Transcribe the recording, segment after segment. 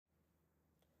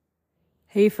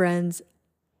Hey friends,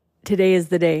 today is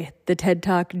the day. The TED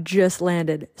Talk just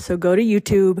landed. So go to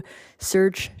YouTube,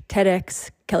 search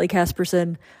TEDx, Kelly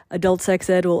Casperson, Adult Sex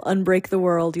Ed will unbreak the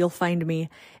world. You'll find me,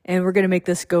 and we're going to make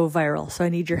this go viral. So I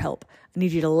need your help. I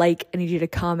need you to like, I need you to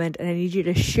comment, and I need you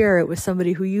to share it with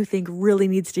somebody who you think really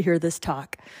needs to hear this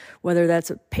talk, whether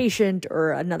that's a patient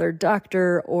or another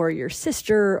doctor or your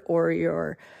sister or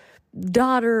your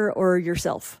daughter or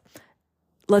yourself.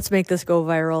 Let's make this go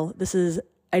viral. This is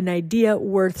an idea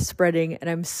worth spreading, and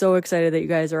I'm so excited that you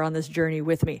guys are on this journey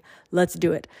with me. Let's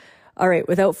do it. All right,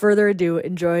 without further ado,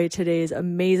 enjoy today's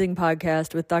amazing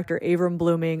podcast with Dr. Avrum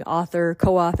Bluming, author,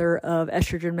 co-author of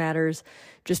Estrogen Matters,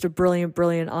 just a brilliant,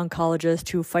 brilliant oncologist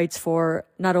who fights for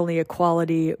not only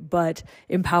equality, but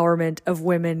empowerment of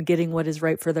women getting what is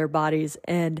right for their bodies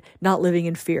and not living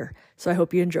in fear. So I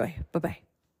hope you enjoy. Bye-bye.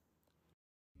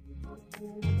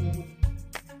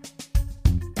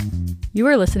 You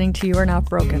are listening to You Are Not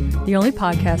Broken, the only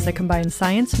podcast that combines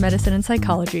science, medicine, and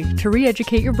psychology to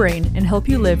re-educate your brain and help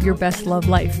you live your best love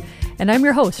life. And I'm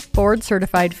your host,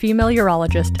 board-certified female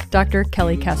urologist, Dr.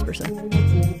 Kelly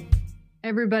Casperson.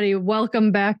 Everybody,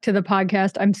 welcome back to the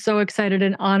podcast. I'm so excited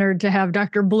and honored to have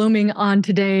Dr. Bluming on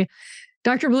today.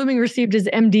 Dr. Bluming received his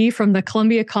MD from the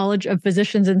Columbia College of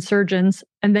Physicians and Surgeons,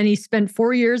 and then he spent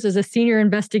 4 years as a senior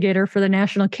investigator for the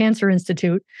National Cancer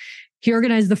Institute. He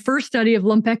organized the first study of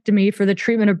lumpectomy for the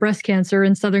treatment of breast cancer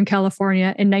in Southern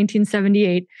California in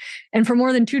 1978. And for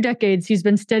more than 2 decades, he's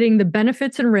been studying the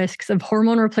benefits and risks of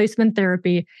hormone replacement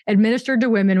therapy administered to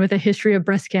women with a history of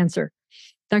breast cancer.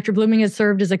 Dr. Bluming has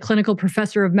served as a clinical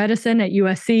professor of medicine at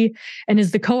USC and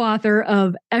is the co-author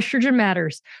of Estrogen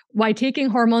Matters, Why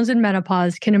Taking Hormones in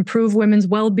Menopause Can Improve Women's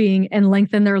Well-Being and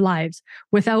Lengthen Their Lives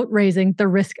Without Raising the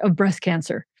Risk of Breast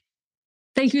Cancer.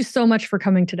 Thank you so much for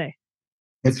coming today.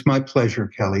 It's my pleasure,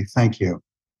 Kelly. Thank you.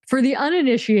 For the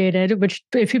uninitiated, which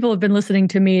if people have been listening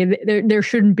to me, there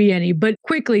shouldn't be any, but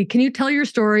quickly, can you tell your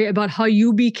story about how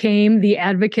you became the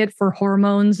advocate for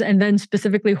hormones and then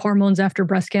specifically hormones after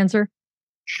breast cancer?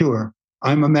 Sure.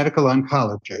 I'm a medical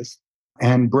oncologist,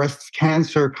 and breast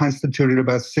cancer constituted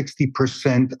about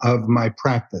 60% of my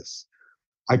practice.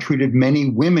 I treated many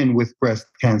women with breast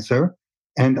cancer,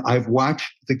 and I've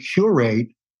watched the cure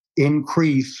rate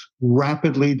increase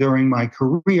rapidly during my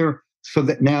career so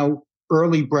that now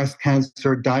early breast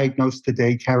cancer diagnosed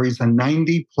today carries a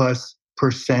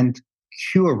 90+%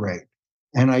 cure rate.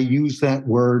 And I use that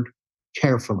word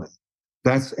carefully.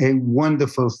 That's a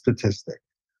wonderful statistic.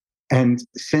 And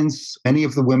since many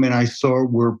of the women I saw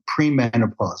were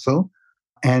premenopausal,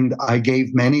 and I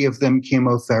gave many of them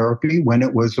chemotherapy when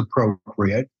it was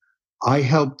appropriate, I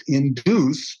helped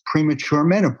induce premature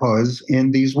menopause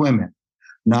in these women.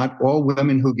 Not all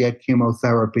women who get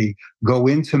chemotherapy go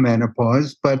into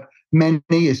menopause, but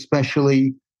many,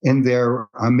 especially in their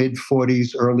mid-40s,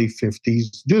 early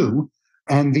 50s, do.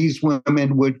 And these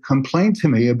women would complain to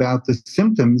me about the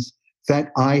symptoms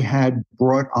that I had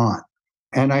brought on.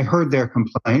 And I heard their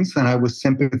complaints and I was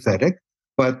sympathetic,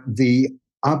 but the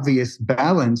obvious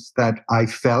balance that I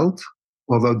felt,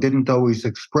 although didn't always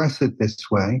express it this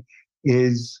way,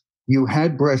 is you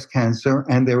had breast cancer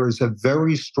and there is a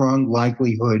very strong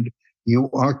likelihood you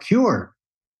are cured.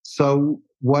 So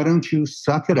why don't you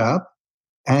suck it up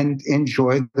and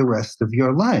enjoy the rest of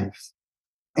your life?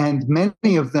 And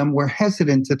many of them were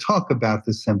hesitant to talk about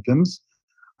the symptoms.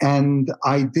 And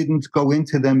I didn't go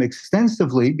into them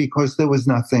extensively because there was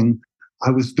nothing I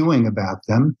was doing about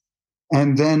them.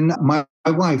 And then my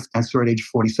wife cancer at age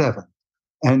 47.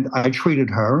 And I treated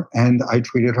her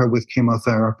with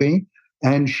chemotherapy.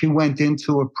 And she went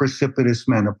into a precipitous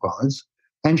menopause.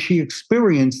 And she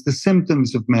experienced the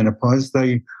symptoms of menopause,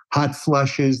 the hot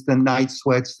flushes, the night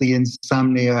sweats, the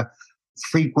insomnia,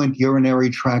 frequent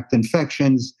urinary tract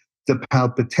infections, the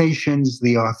palpitations,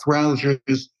 the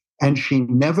arthralgias, and she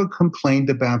never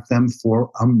complained about them for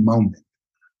a moment.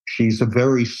 She's a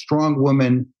very strong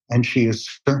woman, and she is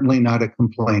certainly not a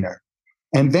complainer.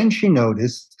 And then she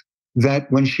noticed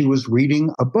that when she was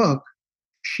reading a book,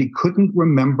 she couldn't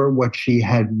remember what she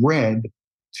had read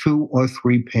 2 or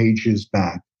 3 pages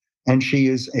back. And she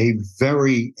is a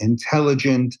very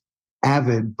intelligent,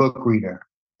 avid book reader.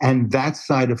 And that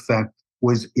side effect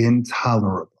was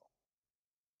intolerable.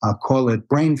 I'll call it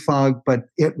brain fog, but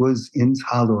it was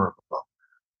intolerable.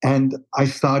 And I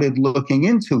started looking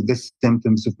into the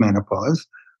symptoms of menopause.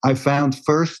 I found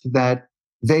first that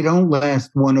they don't last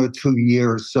 1 or 2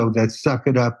 years, so that suck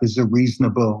it up is a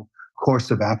reasonable course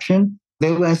of action. They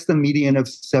last a median of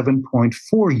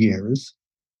 7.4 years.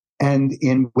 And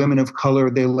in women of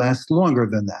color, they last longer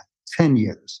than that, 10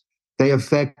 years. They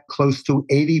affect close to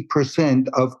 80%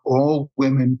 of all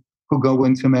women who go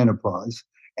into menopause.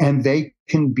 and they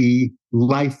can be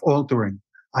life altering.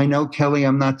 I know, Kelly,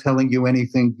 I'm not telling you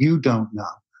anything you don't know.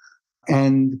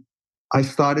 And I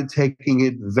started taking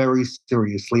it very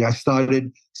seriously. I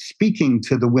started speaking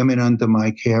to the women under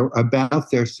my care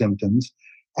about their symptoms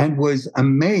and was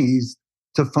amazed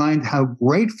to find how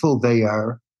grateful they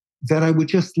are that I would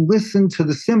just listen to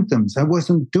the symptoms. I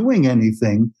wasn't doing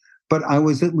anything, but I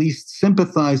was at least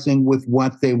sympathizing with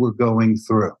what they were going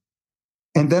through.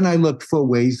 And then I looked for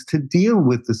ways to deal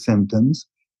with the symptoms.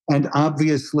 And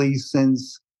obviously,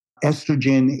 since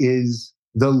estrogen is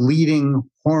the leading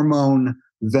hormone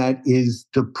that is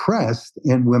depressed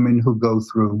in women who go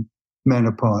through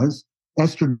menopause,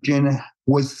 estrogen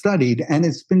was studied, and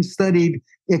it's been studied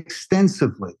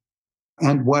extensively.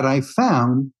 And what I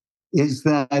found is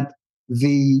that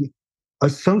the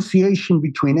association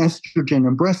between estrogen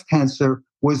and breast cancer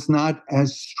was not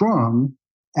as strong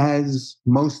as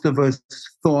most of us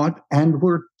thought and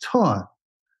were taught.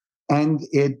 And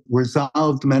it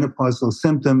resolved menopausal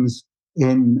symptoms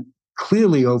in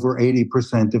clearly over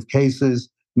 80% of cases.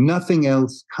 Nothing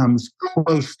else comes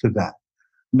close to that.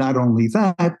 Not only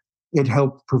that, it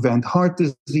helped prevent heart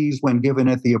disease when given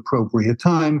at the appropriate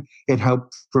time. It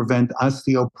helped prevent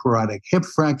osteoporotic hip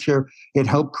fracture. It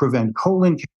helped prevent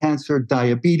colon cancer,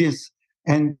 diabetes.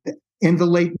 And in the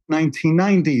late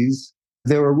 1990s,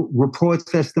 there were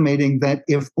reports estimating that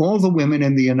if all the women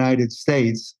in the United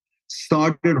States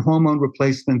started hormone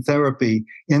replacement therapy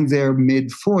in their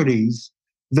mid-40s,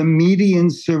 the median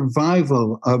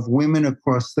survival of women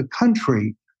across the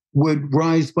country would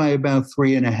rise by about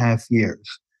 3.5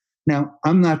 years. Now,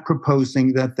 I'm not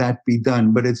proposing that that be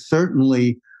done, but it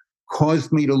certainly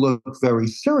caused me to look very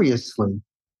seriously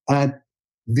at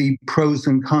the pros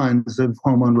and cons of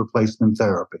hormone replacement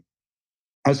therapy.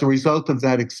 As a result of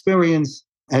that experience,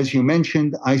 as you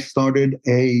mentioned, I started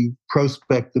a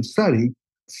prospective study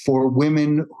for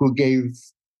women who gave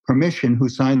permission, who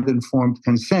signed informed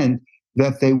consent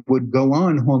that they would go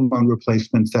on hormone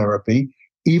replacement therapy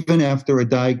even after a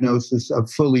diagnosis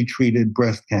of fully treated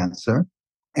breast cancer.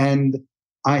 And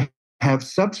I have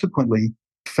subsequently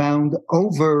found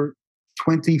over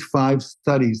 25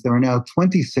 studies. There are now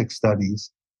 26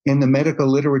 studies in the medical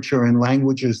literature in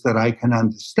languages that I can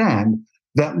understand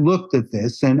that looked at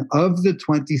this. And of the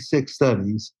 26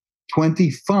 studies,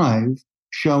 25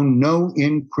 show no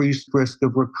increased risk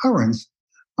of recurrence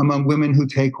among women who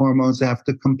take hormones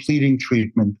after completing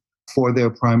treatment for their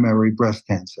primary breast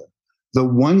cancer. The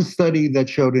one study that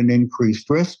showed an increased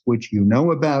risk, which you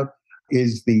know about,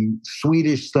 is the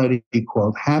Swedish study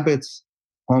called HABITS,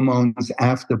 Hormones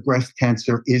After Breast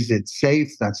Cancer, Is It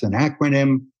Safe? That's an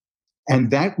acronym. And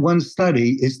that one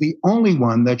study is the only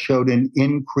one that showed an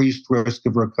increased risk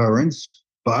of recurrence.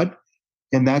 But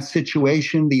in that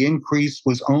situation, the increase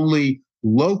was only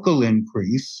local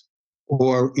increase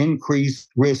or increased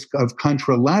risk of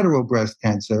contralateral breast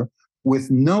cancer,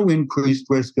 with no increased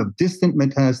risk of distant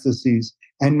metastases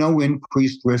and no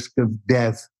increased risk of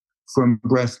death from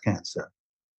breast cancer.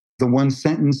 The one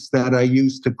sentence that I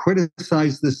used to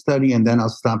criticize this study, and then I'll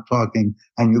stop talking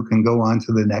and you can go on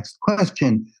to the next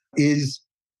question, is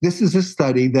this is a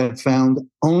study that found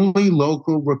only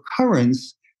local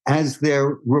recurrence as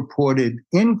their reported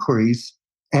increase,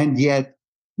 and yet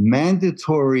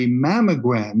mandatory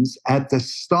mammograms at the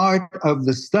start of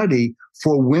the study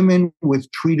for women with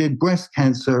treated breast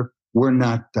cancer were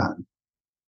not done.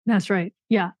 That's right.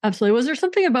 Yeah, absolutely. Was there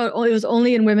something about it was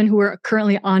only in women who were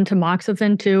currently on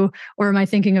tamoxifen too, or am I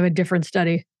thinking of a different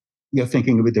study? You're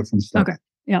thinking of a different study. Okay.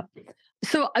 Yeah.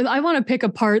 So I want to pick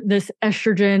apart this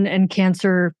estrogen and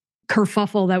cancer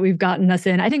kerfuffle that we've gotten us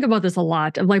in. I think about this a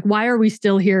lot of like, why are we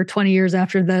still here 20 years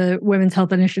after the Women's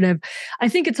Health Initiative? I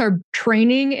think it's our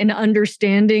training in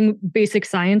understanding basic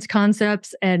science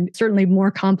concepts and certainly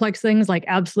more complex things like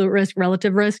absolute risk,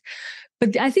 relative risk.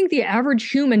 But I think the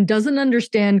average human doesn't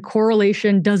understand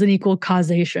correlation doesn't equal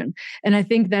causation. And I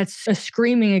think that's a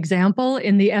screaming example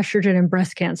in the estrogen and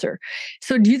breast cancer.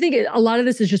 So do you think a lot of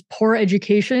this is just poor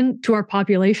education to our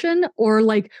population, or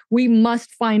like we must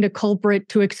find a culprit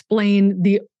to explain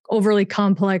the overly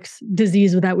complex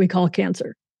disease that we call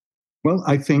cancer? Well,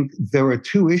 I think there are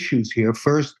two issues here.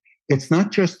 First, it's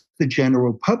not just the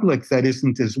general public that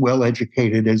isn't as well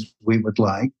educated as we would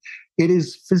like. It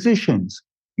is physicians.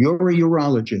 You're a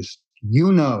urologist.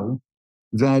 You know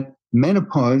that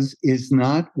menopause is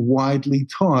not widely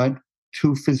taught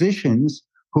to physicians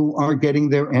who are getting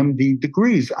their MD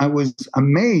degrees. I was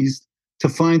amazed to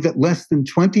find that less than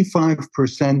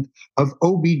 25% of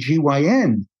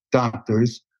OBGYN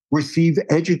doctors receive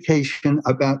education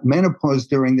about menopause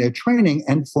during their training.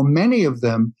 And for many of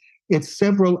them, it's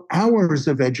several hours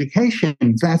of education.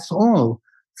 That's all.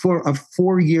 for a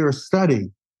 4-year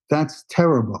study. That's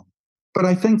terrible. But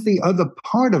I think the other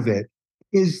part of it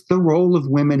is the role of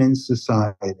women in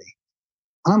society.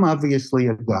 I'm obviously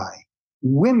a guy.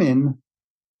 Women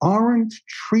aren't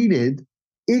treated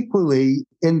equally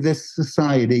in this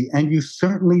society, and you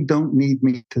certainly don't need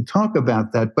me to talk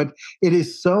about that, but it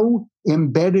is so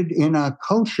embedded in our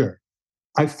culture.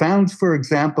 I found, for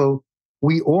example,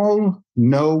 we all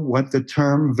know what the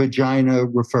term vagina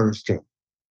refers to.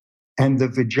 And the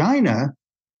vagina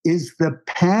is the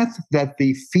path that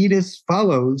the fetus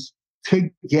follows to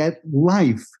get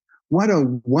life. What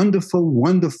a wonderful,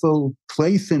 wonderful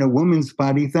place in a woman's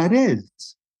body that is.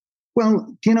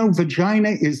 Well,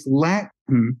 vagina is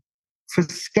Latin for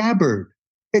scabbard.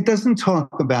 It doesn't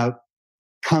talk about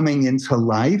coming into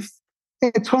life.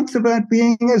 It talks about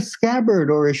being a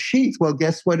scabbard or a sheath. Well,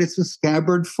 guess what it's a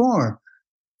scabbard for?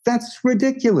 That's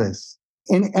ridiculous.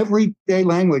 In everyday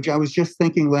language, I was just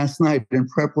thinking last night in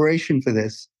preparation for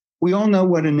this, we all know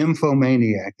what a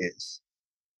nymphomaniac is.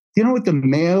 Do you know what the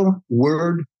male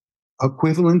word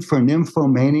equivalent for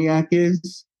nymphomaniac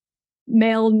is?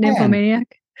 Male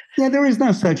nymphomaniac? Yeah, there is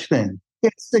no such thing.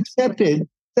 It's accepted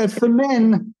that for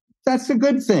men, that's a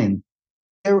good thing.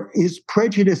 There is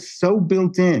prejudice so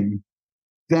built in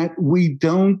that we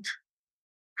don't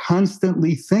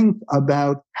constantly think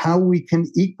about how we can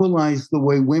equalize the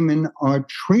way women are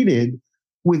treated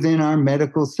within our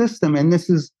medical system. And this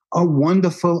is a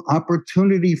wonderful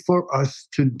opportunity for us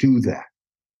to do that.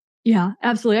 Yeah,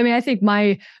 absolutely. I mean, I think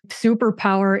my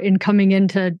superpower in coming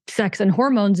into sex and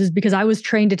hormones is because I was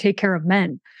trained to take care of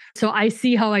men. So I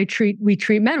see how we treat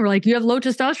men. We're like, you have low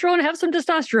testosterone, have some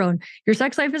testosterone. Your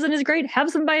sex life isn't as great, have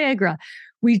some Viagra.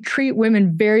 We treat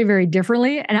women very, very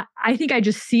differently. And I think I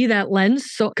just see that lens.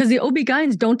 So, because the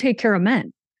OB-GYNs don't take care of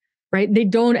men, right? They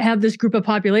don't have this group of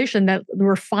population that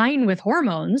we're fine with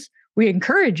hormones. We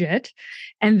encourage it.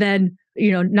 And then,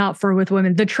 not for with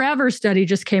women. The Travers study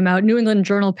just came out, New England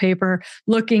Journal paper,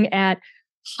 looking at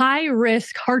high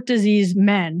risk heart disease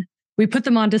men. We put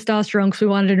them on testosterone because we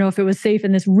wanted to know if it was safe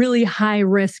in this really high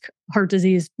risk heart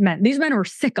disease men. These men were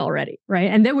sick already, right?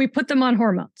 And then we put them on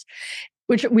hormones,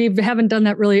 which we haven't done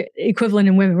that really equivalent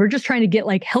in women. We're just trying to get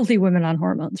like healthy women on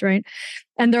hormones, right?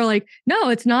 And they're like, no,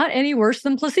 it's not any worse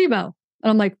than placebo.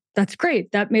 And I'm like, that's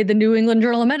great. That made the New England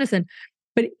Journal of Medicine.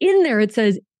 But in there, it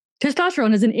says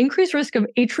testosterone has an increased risk of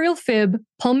atrial fib,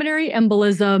 pulmonary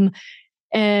embolism,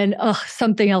 and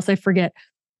something else I forget.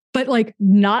 But like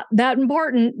not that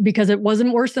important because it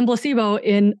wasn't worse than placebo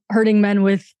in hurting men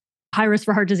with high risk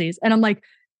for heart disease. And I'm like,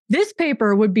 this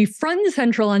paper would be front and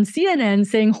central on CNN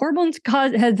saying hormones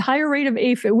has higher rate of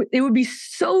AFib. It would be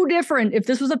so different if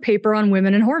this was a paper on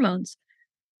women and hormones.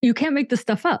 You can't make this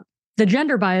stuff up. The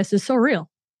gender bias is so real.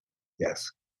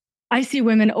 Yes. I see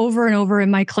women over and over in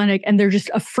my clinic and they're just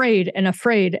afraid and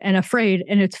afraid and afraid,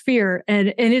 and it's fear.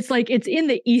 And it's like, it's in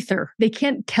the ether. They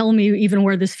can't tell me even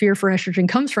where this fear for estrogen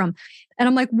comes from. And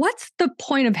I'm like, what's the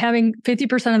point of having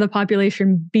 50% of the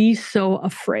population be so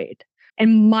afraid?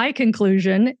 And my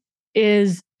conclusion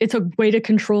is it's a way to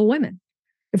control women.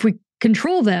 If we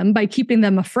control them by keeping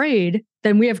them afraid,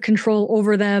 then we have control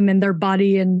over them and their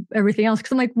body and everything else.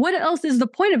 Because I'm like, what else is the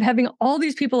point of having all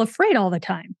these people afraid all the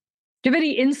time? Do you have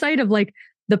any insight of like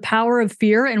the power of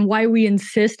fear and why we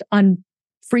insist on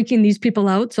freaking these people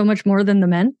out so much more than the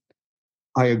men?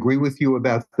 I agree with you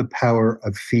about the power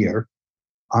of fear.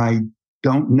 I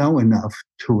don't know enough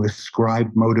to ascribe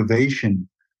motivation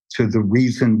to the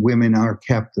reason women are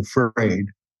kept afraid,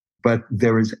 but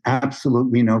there is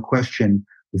absolutely no question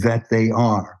that they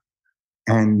are.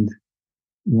 And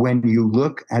when you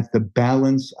look at the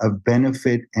balance of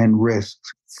benefit and risk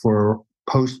for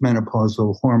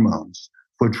postmenopausal hormones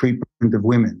for treatment of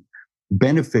women,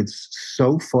 benefits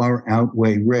so far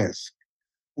outweigh risk.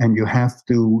 And you have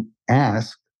to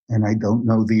ask, and I don't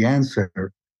know the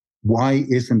answer, why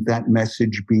isn't that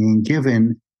message being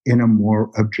given in a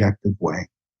more objective way?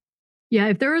 Yeah,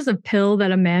 if there was a pill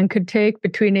that a man could take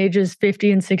between ages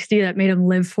 50 and 60 that made him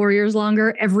live 4 years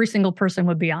longer, every single person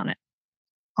would be on it.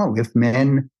 Oh, if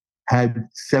men had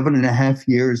 7.5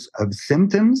 years of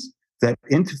symptoms that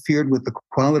interfered with the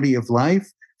quality of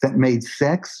life, that made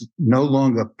sex no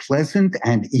longer pleasant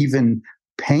and even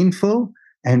painful,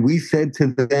 and we said to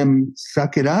them,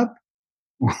 suck it up,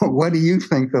 what do you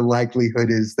think the likelihood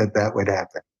is that that would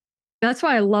happen? That's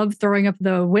why I love throwing up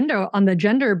the window on the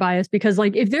gender bias, because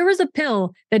like if there was a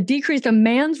pill that decreased a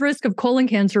man's risk of colon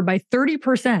cancer by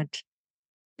 30%,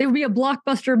 it would be a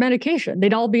blockbuster medication.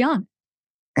 They'd all be on.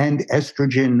 And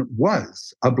estrogen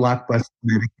was a blockbuster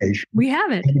medication. We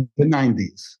have it. In the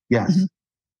 90s, yes. Mm-hmm.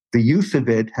 The use of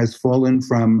it has fallen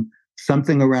from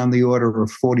something around the order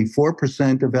of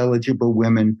 44% of eligible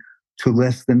women to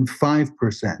less than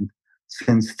 5%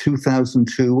 since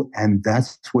 2002, and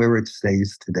that's where it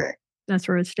stays today. That's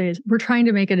where it stays. We're trying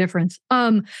to make a difference.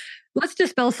 Let's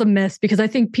dispel some myths because I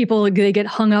think people, they get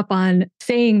hung up on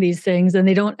saying these things and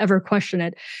they don't ever question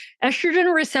it.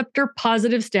 Estrogen receptor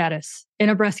positive status in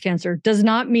a breast cancer does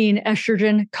not mean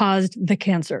estrogen caused the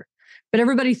cancer. But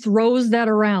everybody throws that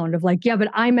around of like, yeah, but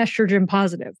I'm estrogen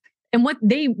positive. And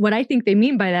what I think they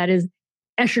mean by that is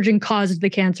estrogen caused the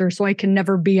cancer, so I can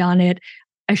never be on it.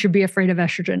 I should be afraid of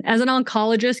estrogen. As an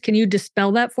oncologist, can you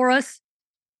dispel that for us?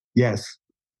 Yes,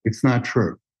 it's not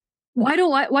true. Why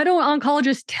don't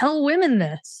oncologists tell women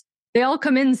this? They all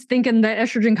come in thinking that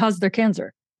estrogen caused their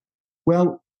cancer.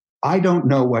 Well, I don't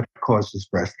know what causes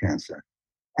breast cancer.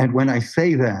 And when I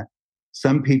say that,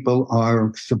 some people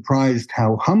are surprised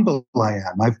how humble I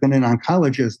am. I've been an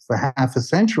oncologist for half a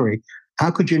century.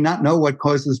 How could you not know what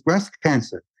causes breast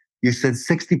cancer? You said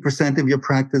 60% of your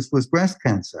practice was breast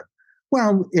cancer.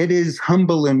 Well, it is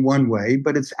humble in one way,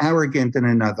 but it's arrogant in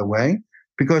another way,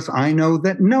 because I know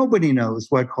that nobody knows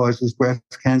what causes breast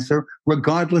cancer,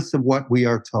 regardless of what we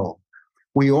are told.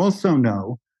 We also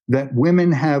know that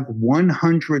women have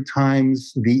 100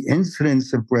 times the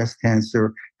incidence of breast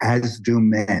cancer as do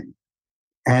men.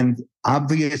 And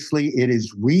obviously, it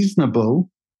is reasonable,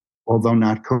 although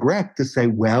not correct, to say,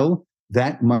 well,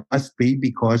 that must be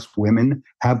because women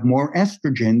have more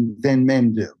estrogen than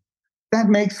men do. That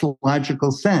makes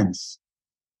logical sense,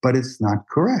 but it's not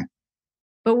correct.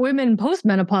 But women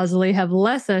postmenopausally have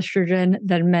less estrogen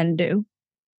than men do.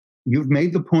 You've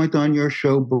made the point on your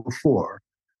show before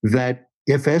that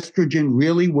if estrogen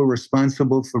really were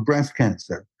responsible for breast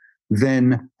cancer,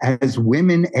 then as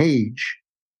women age,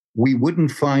 we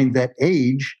wouldn't find that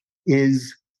age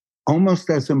is almost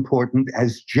as important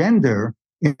as gender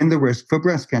in the risk for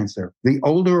breast cancer. The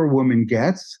older a woman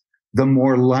gets, the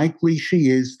more likely she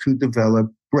is to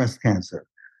develop breast cancer.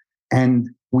 And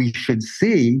we should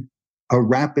see a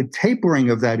rapid tapering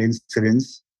of that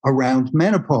incidence around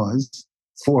menopause,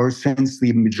 since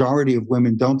the majority of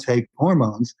women don't take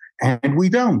hormones, and we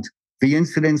don't. The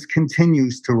incidence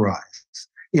continues to rise.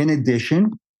 In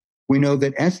addition, we know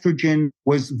that estrogen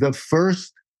was the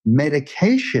first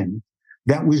medication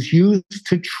that was used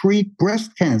to treat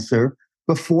breast cancer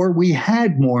before we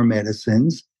had more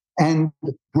medicines. And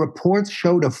reports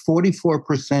showed a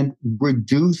 44%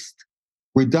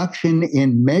 reduction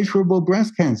in measurable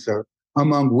breast cancer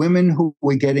among women who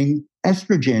were getting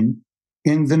estrogen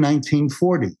in the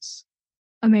 1940s.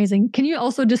 Amazing. Can you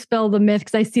also dispel the myth?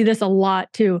 Because I see this a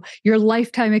lot too, your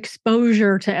lifetime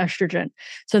exposure to estrogen.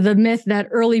 So the myth that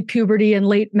early puberty and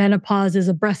late menopause is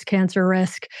a breast cancer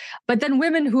risk, but then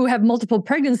women who have multiple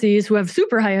pregnancies who have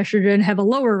super high estrogen have a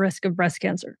lower risk of breast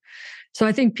cancer. So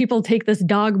I think people take this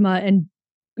dogma, and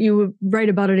you write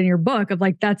about it in your book, of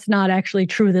like, that's not actually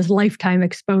true, this lifetime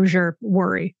exposure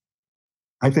worry.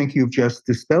 I think you've just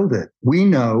dispelled it. We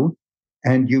know,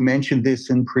 and you mentioned this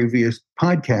in previous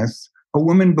podcasts, a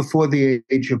woman before the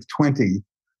age of 20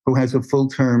 who has a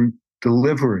full-term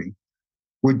delivery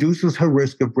reduces her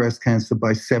risk of breast cancer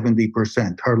by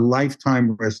 70%, her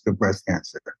lifetime risk of breast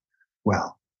cancer.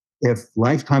 Well, if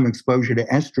lifetime exposure to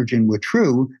estrogen were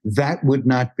true, that would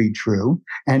not be true,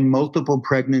 and multiple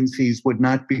pregnancies would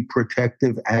not be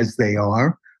protective as they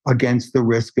are against the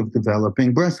risk of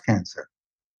developing breast cancer.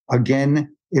 Again,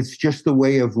 it's just a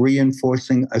way of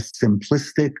reinforcing a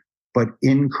simplistic but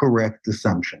incorrect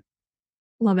assumption.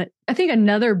 Love it. I think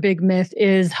another big myth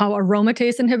is how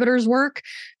aromatase inhibitors work.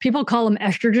 People call them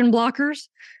estrogen blockers.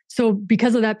 So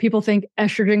because of that, people think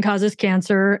estrogen causes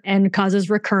cancer and causes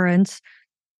recurrence.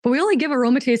 But we only give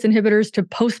aromatase inhibitors to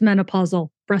postmenopausal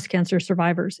breast cancer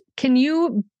survivors. Can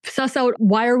you suss out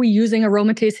why are we using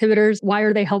aromatase inhibitors? Why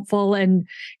are they helpful? And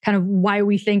kind of why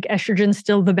we think estrogen's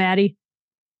still the baddie?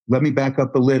 Let me back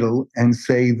up a little and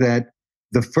say that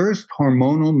the first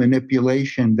hormonal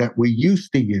manipulation that we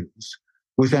used to use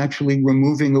was actually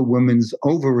removing a woman's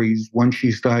ovaries when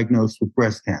she's diagnosed with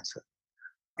breast cancer.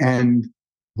 And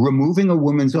removing a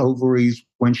woman's ovaries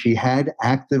when she had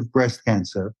active breast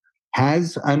cancer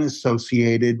has an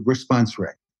associated response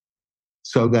rate.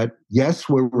 So that, yes,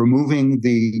 we're removing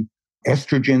the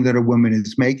estrogen that a woman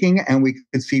is making, and we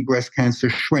could see breast cancer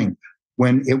shrink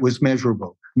when it was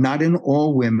measurable. Not in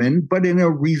all women, but in a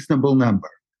reasonable number.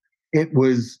 It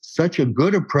was such a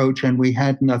good approach, and we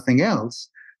had nothing else,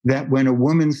 that when a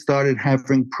woman started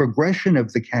having progression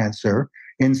of the cancer,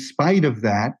 in spite of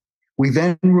that, we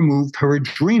then removed her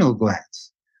adrenal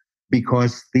glands,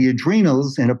 because the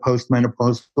adrenals in a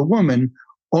postmenopausal woman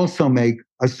also make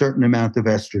a certain amount of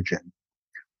estrogen.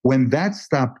 When that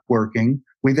stopped working,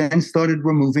 We then started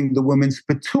removing the woman's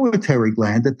pituitary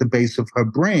gland at the base of her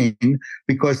brain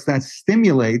because that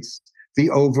stimulates the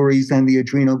ovaries and the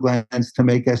adrenal glands to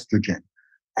make estrogen.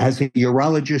 As a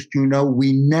urologist, you know,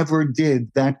 we never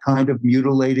did that kind of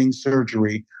mutilating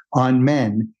surgery on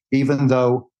men, even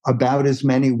though about as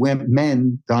many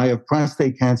men die of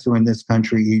prostate cancer in this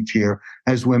country each year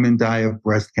as women die of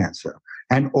breast cancer.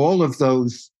 And all of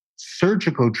those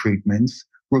surgical treatments,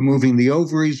 removing the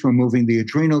ovaries, removing the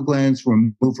adrenal glands,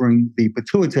 removing the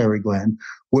pituitary gland,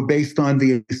 were based on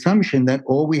the assumption that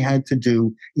all we had to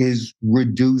do is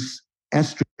reduce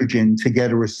estrogen to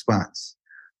get a response.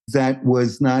 That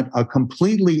was not a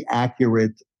completely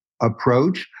accurate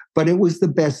approach, but it was the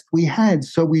best we had,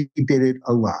 so we did it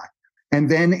a lot. And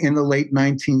then in the late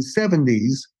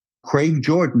 1970s, Craig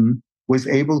Jordan was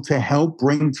able to help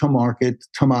bring to market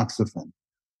tamoxifen.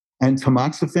 And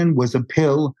tamoxifen was a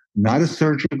pill, not a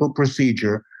surgical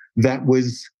procedure, that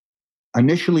was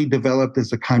initially developed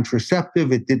as a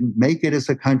contraceptive. It didn't make it as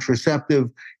a contraceptive.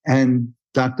 And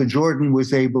Dr. Jordan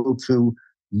was able to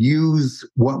use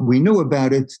what we knew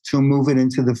about it to move it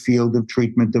into the field of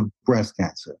treatment of breast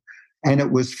cancer. And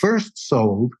it was first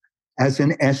sold as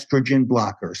an estrogen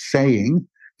blocker, saying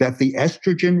that the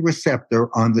estrogen receptor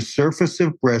on the surface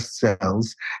of breast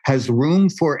cells has room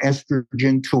for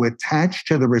estrogen to attach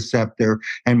to the receptor.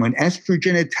 And when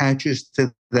estrogen attaches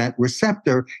to that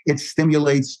receptor, it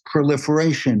stimulates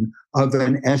proliferation of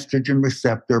an estrogen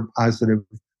receptor positive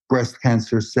breast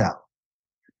cancer cell.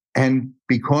 And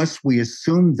because we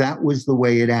assumed that was the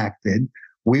way it acted,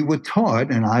 we were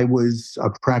taught, and I was a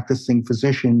practicing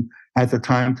physician at the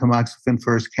time tamoxifen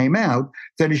first came out,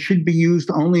 that it should be used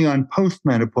only on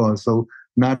postmenopausal,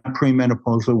 not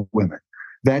premenopausal women.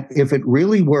 That if it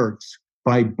really works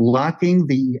by blocking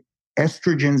the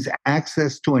estrogen's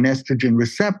access to an estrogen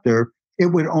receptor, it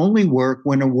would only work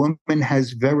when a woman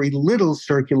has very little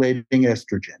circulating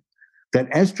estrogen. That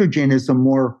estrogen is a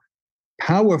more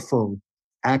powerful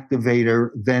activator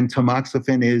than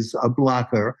tamoxifen is a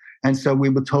blocker. And so we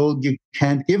were told you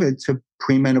can't give it to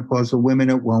premenopausal women,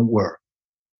 it won't work.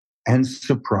 And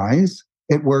surprise,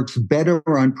 it works better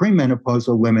on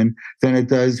premenopausal women than it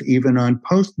does even on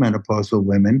postmenopausal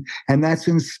women. And that's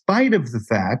in spite of the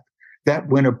fact that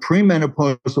when a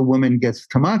premenopausal woman gets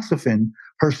tamoxifen,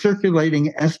 her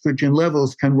circulating estrogen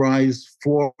levels can rise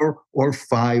 4 or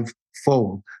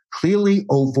 5-fold, clearly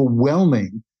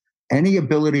overwhelming any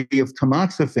ability of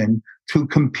tamoxifen to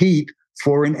compete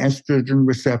for an estrogen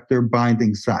receptor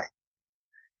binding site.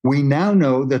 We now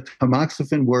know that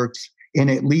tamoxifen works in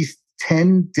at least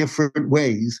 10 different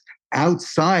ways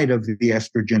outside of the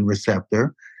estrogen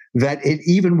receptor, that it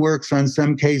even works on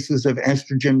some cases of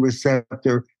estrogen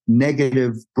receptor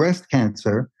negative breast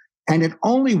cancer, and it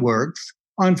only works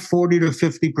on 40 to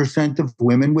 50% of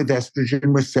women with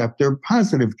estrogen receptor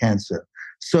positive cancer.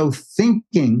 So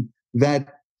thinking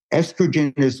that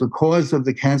estrogen is the cause of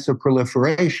the cancer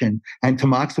proliferation and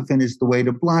tamoxifen is the way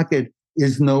to block it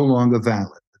is no longer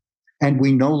valid. And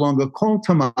we no longer call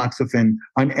tamoxifen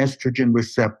an estrogen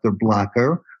receptor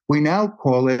blocker. We now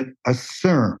call it a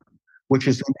SERM, which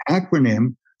is an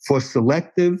acronym for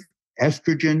selective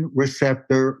estrogen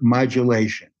receptor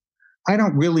modulation. I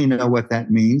don't really know what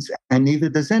that means, and neither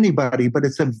does anybody, but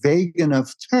it's a vague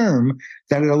enough term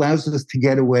that it allows us to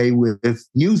get away with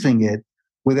using it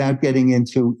without getting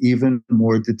into even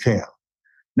more detail.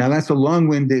 Now, that's a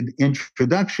long-winded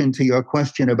introduction to your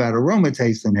question about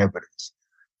aromatase inhibitors.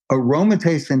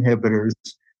 Aromatase inhibitors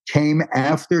came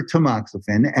after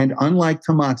tamoxifen, and unlike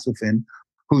tamoxifen,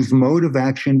 whose mode of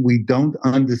action we don't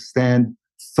understand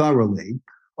thoroughly,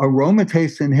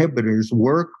 aromatase inhibitors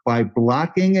work by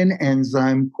blocking an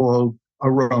enzyme called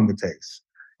aromatase.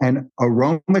 And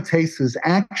aromatase's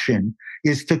action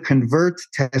is to convert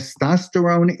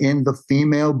testosterone in the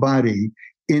female body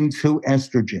into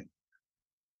estrogen.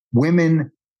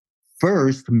 Women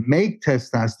first make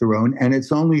testosterone, and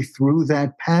it's only through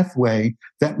that pathway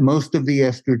that most of the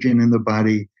estrogen in the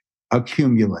body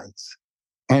accumulates.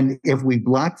 And if we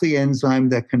block the enzyme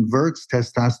that converts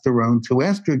testosterone to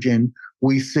estrogen,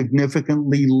 we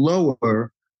significantly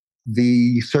lower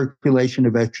the circulation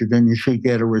of estrogen. You should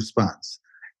get a response.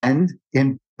 And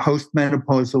in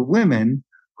postmenopausal women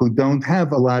who don't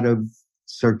have a lot of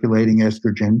circulating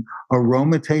estrogen,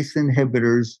 aromatase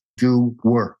inhibitors do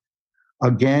work.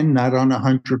 Again, not on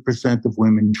 100% of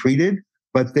women treated,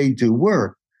 but they do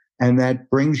work. And that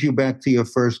brings you back to your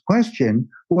first question.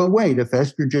 Well, wait, if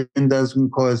estrogen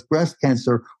doesn't cause breast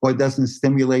cancer or doesn't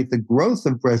stimulate the growth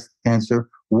of breast cancer,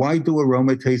 why do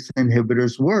aromatase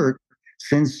inhibitors work?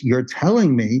 Since you're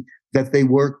telling me that they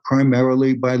work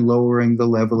primarily by lowering the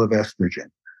level of estrogen.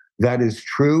 That is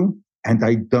true. And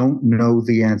I don't know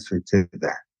the answer to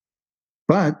that.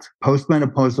 But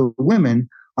postmenopausal women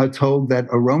are told that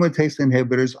aromatase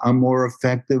inhibitors are more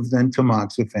effective than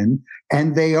tamoxifen,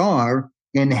 and they are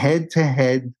in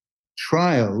head-to-head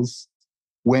trials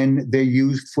when they're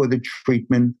used for the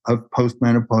treatment of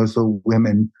postmenopausal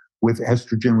women with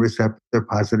estrogen receptor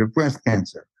positive breast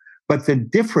cancer. But the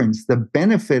difference, the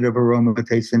benefit of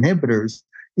aromatase inhibitors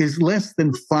is less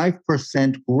than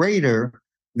 5% greater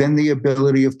than the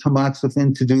ability of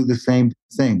tamoxifen to do the same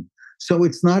thing. So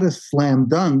it's not a slam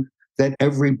dunk that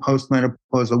every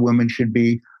postmenopausal woman should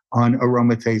be on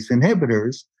aromatase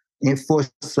inhibitors. If for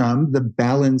some, the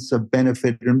balance of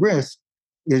benefit and risk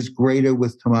is greater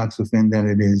with tamoxifen than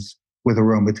it is with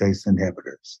aromatase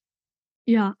inhibitors.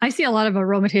 Yeah, I see a lot of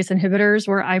aromatase inhibitors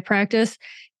where I practice.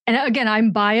 And again,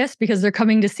 I'm biased because they're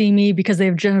coming to see me because they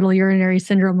have genital urinary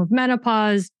syndrome of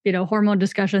menopause, hormone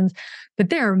discussions, but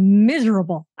they're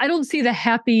miserable. I don't see the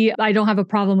happy, I don't have a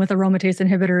problem with aromatase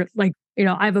inhibitor.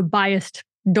 I have a biased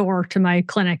door to my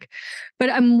clinic.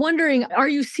 But I'm wondering, are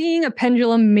you seeing a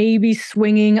pendulum maybe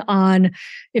swinging on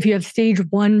if you have stage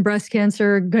 1 breast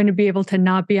cancer, going to be able to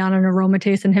not be on an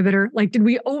aromatase inhibitor? Did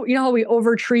we, how we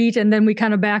overtreat and then we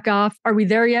kind of back off? Are we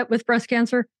there yet with breast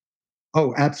cancer?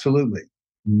 Oh, absolutely.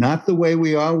 Not the way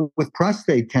we are with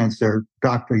prostate cancer,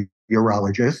 Dr.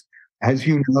 Urologist. As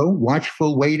you know,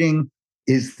 watchful waiting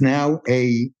is now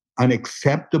an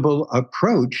acceptable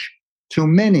approach to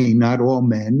many, not all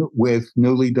men, with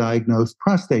newly diagnosed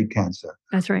prostate cancer.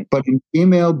 That's right. But in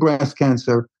female breast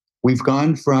cancer, we've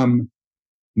gone from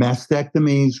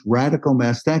mastectomies, radical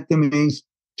mastectomies,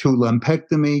 to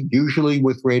lumpectomy, usually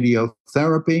with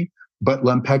radiotherapy. But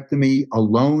lumpectomy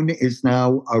alone is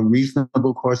now a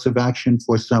reasonable course of action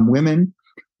for some women.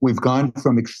 We've gone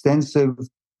from extensive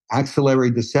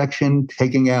axillary dissection,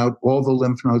 taking out all the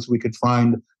lymph nodes we could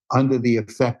find under the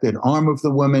affected arm of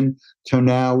the woman, to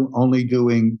now only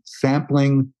doing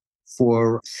sampling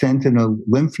for sentinel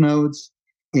lymph nodes.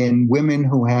 In women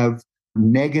who have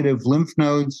negative lymph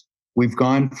nodes, we've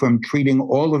gone from treating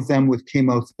all of them with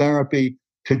chemotherapy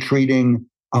to treating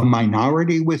a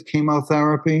minority with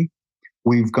chemotherapy.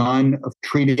 We've gone of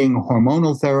treating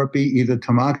hormonal therapy, either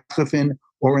tamoxifen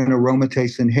or an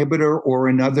aromatase inhibitor or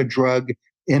another drug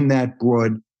in that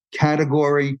broad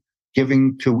category,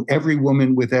 giving to every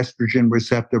woman with estrogen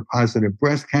receptor positive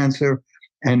breast cancer.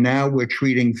 And now we're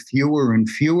treating fewer and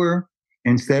fewer.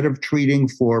 Instead of treating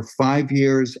for 5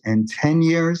 years and 10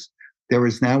 years, there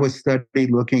is now a study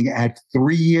looking at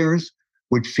 3 years,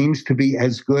 which seems to be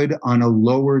as good on a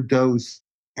lower dose,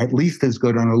 at least as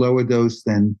good on a lower dose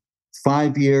than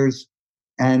 5 years.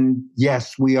 And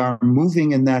yes, we are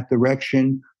moving in that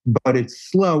direction, but it's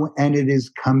slow and it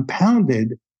is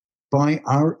compounded by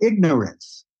our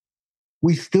ignorance.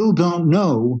 We still don't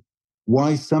know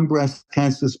why some breast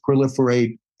cancers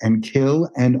proliferate and kill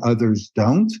and others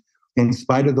don't. In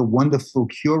spite of the wonderful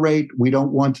cure rate, we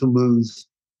don't want to lose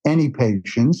any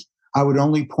patients. I would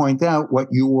only point out what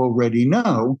you already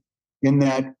know, in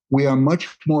that we are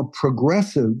much more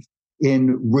progressive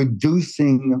in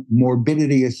reducing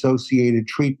morbidity-associated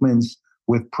treatments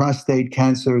with prostate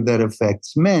cancer that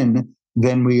affects men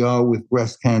than we are with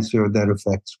breast cancer that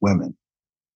affects women.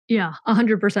 Yeah,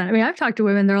 100%. I mean, I've talked to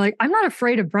women, they're like, I'm not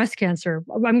afraid of breast cancer.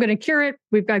 I'm going to cure it.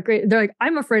 We've got great. They're like,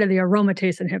 I'm afraid of the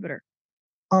aromatase inhibitor.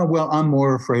 Oh, well, I'm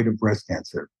more afraid of breast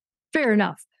cancer. Fair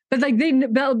enough. But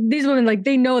these women,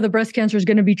 they know the breast cancer is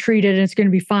going to be treated and it's going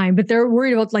to be fine, but they're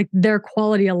worried about their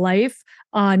quality of life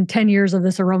on 10 years of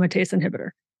this aromatase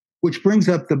inhibitor. Which brings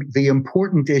up the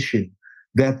important issue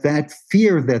that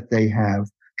fear that they have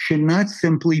should not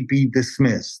simply be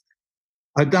dismissed.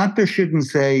 A doctor shouldn't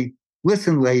say,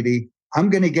 listen, lady, I'm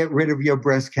going to get rid of your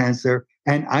breast cancer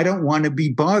and I don't want to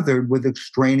be bothered with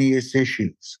extraneous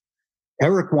issues.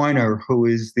 Eric Weiner, who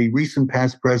is the recent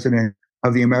past president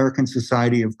of the American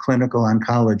Society of Clinical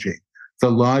Oncology, the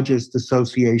largest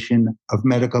association of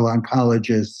medical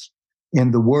oncologists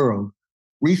in the world,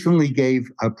 recently gave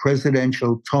a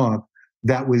presidential talk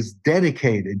that was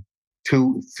dedicated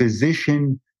to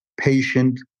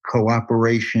physician-patient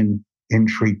cooperation in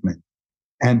treatment.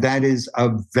 And that is a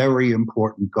very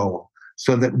important goal,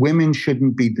 so that women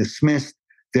shouldn't be dismissed.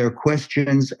 Their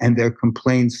questions and their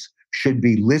complaints should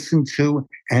be listened to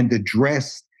and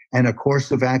addressed, and a course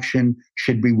of action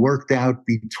should be worked out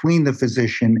between the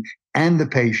physician and the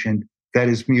patient that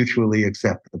is mutually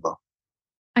acceptable.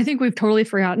 I think we've totally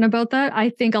forgotten about that. I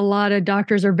think a lot of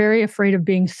doctors are very afraid of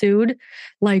being sued.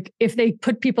 Like if they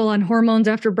put people on hormones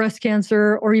after breast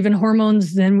cancer, or even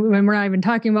hormones, then when we're not even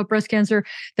talking about breast cancer,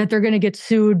 that they're going to get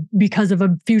sued because of a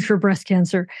future breast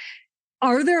cancer.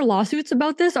 Are there lawsuits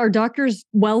about this? Are doctors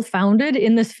well-founded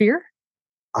in this fear?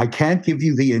 I can't give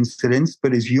you the incidence,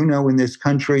 but as you know, in this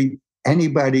country,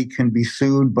 anybody can be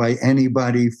sued by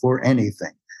anybody for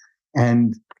anything.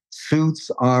 And suits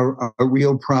are a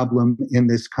real problem in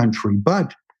this country.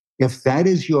 But if that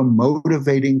is your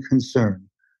motivating concern,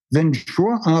 then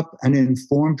draw up an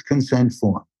informed consent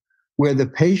form where the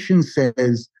patient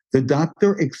says, the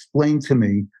doctor explained to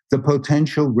me the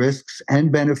potential risks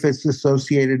and benefits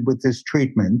associated with this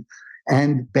treatment.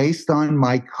 And based on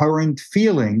my current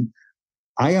feeling,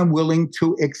 I am willing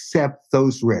to accept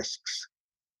those risks.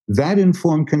 That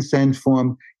informed consent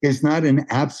form is not an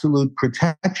absolute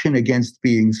protection against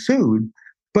being sued,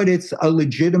 but it's a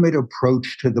legitimate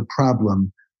approach to the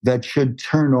problem that should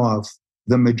turn off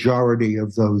the majority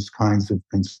of those kinds of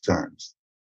concerns.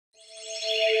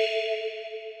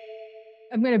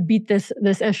 I'm going to beat this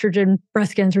estrogen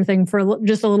breast cancer thing for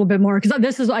just a little bit more,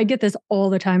 because I get this all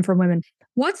the time from women.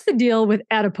 What's the deal with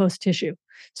adipose tissue?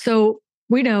 So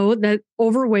we know that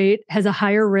overweight has a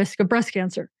higher risk of breast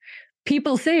cancer.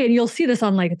 People say, and you'll see this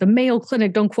on like the Mayo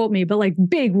Clinic, don't quote me, but like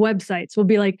big websites will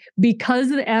be like, because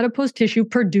the adipose tissue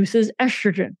produces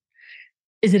estrogen.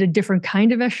 Is it a different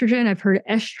kind of estrogen? I've heard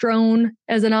estrone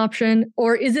as an option.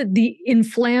 Or is it the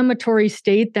inflammatory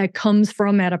state that comes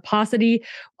from adiposity?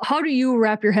 How do you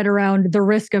wrap your head around the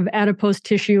risk of adipose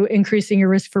tissue increasing your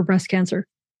risk for breast cancer?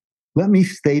 Let me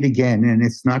state again, and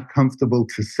it's not comfortable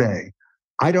to say,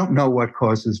 I don't know what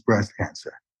causes breast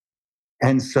cancer.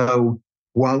 And so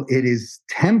while it is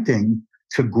tempting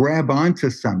to grab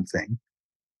onto something,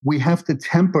 we have to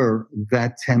temper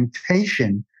that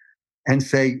temptation and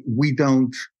say, we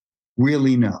don't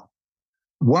really know.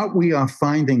 What we are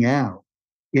finding out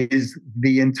is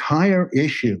the entire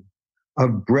issue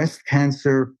of breast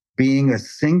cancer being a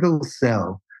single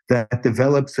cell that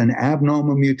develops an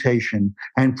abnormal mutation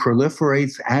and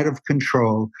proliferates out of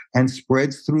control and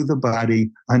spreads through the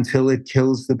body until it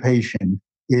kills the patient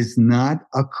is not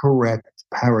a correct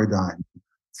paradigm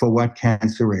for what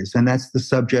cancer is. And that's the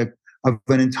subject of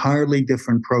an entirely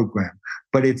different program,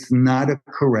 but it's not a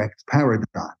correct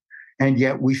paradigm. And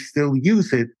yet we still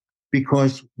use it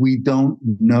because we don't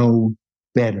know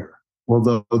better,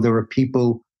 although there are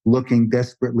people looking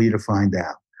desperately to find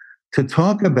out. To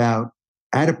talk about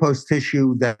adipose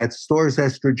tissue that stores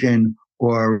estrogen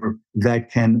or that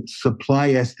can supply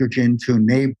estrogen to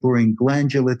neighboring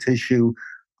glandular tissue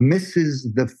misses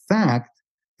the fact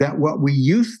that what we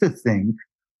used to think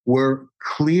were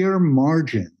clear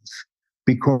margins,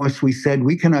 because we said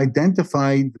we can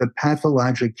identify the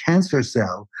pathologic cancer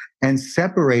cell and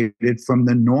separate it from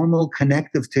the normal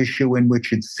connective tissue in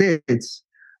which it sits,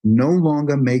 no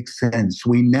longer makes sense.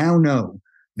 We now know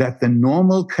that the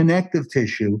normal connective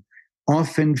tissue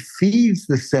often feeds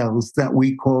the cells that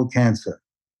we call cancer.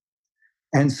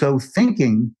 And so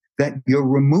thinking that you're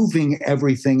removing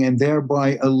everything and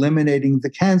thereby eliminating the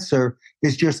cancer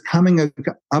is just coming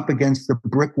up against the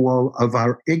brick wall of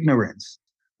our ignorance.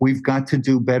 We've got to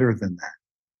do better than that.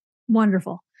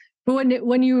 Wonderful. But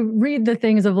when you read the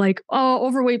things of like, oh,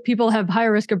 overweight people have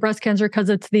higher risk of breast cancer because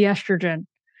it's the estrogen,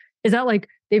 is that like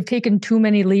they've taken too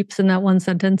many leaps in that one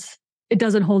sentence? It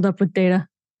doesn't hold up with data?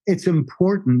 It's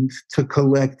important to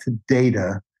collect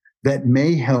data that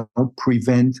may help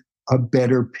prevent a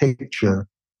better picture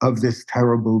of this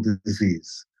terrible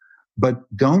disease. But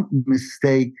don't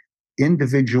mistake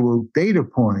individual data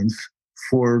points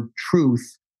for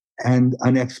truth and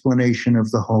an explanation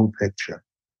of the whole picture.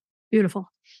 Beautiful.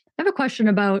 I have a question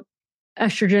about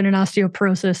estrogen and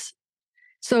osteoporosis.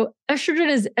 So estrogen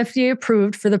is FDA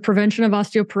approved for the prevention of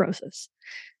osteoporosis.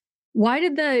 Why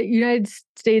did the United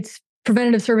States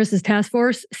Preventative Services Task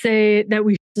Force say that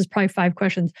this is probably 5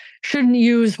 questions, shouldn't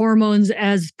use hormones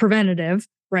as preventative,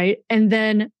 right? And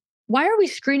then why are we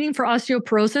screening for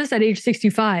osteoporosis at age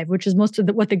 65, which is most of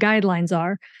what the guidelines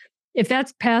are, if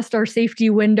that's past our safety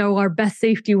window, our best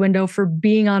safety window for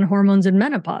being on hormones in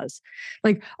menopause?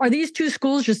 Like, are these two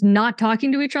schools just not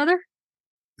talking to each other?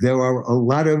 There are a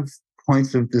lot of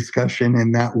points of discussion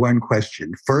in that one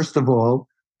question. First of all,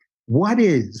 what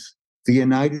is the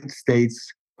United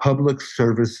States Public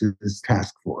Services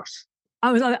Task Force?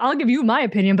 I'll give you my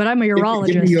opinion, but I'm a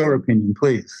urologist. Give me your opinion,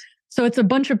 please. So it's a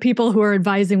bunch of people who are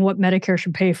advising what Medicare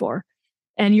should pay for.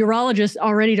 And urologists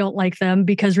already don't like them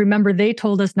because remember, they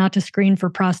told us not to screen for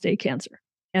prostate cancer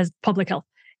as public health.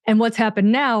 And what's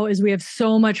happened now is we have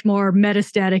so much more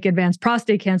metastatic advanced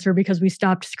prostate cancer because we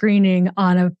stopped screening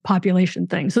on a population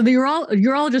thing. So the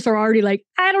urologists are already like,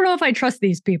 I don't know if I trust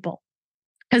these people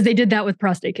because they did that with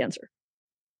prostate cancer.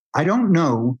 I don't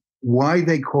know why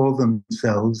they call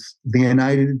themselves the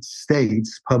United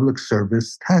States Public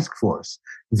Service Task Force.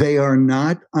 They are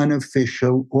not an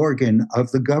official organ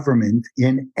of the government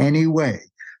in any way.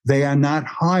 They are not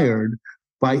hired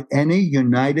by any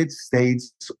United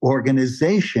States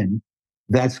organization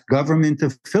that's government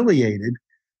affiliated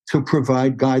to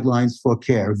provide guidelines for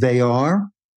care. They are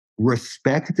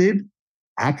respected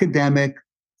academic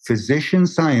physician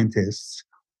scientists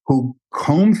who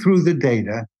comb through the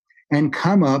data and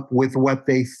come up with what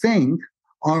they think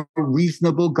are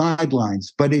reasonable guidelines.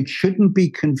 But it shouldn't be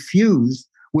confused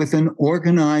with an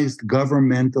organized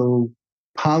governmental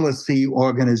policy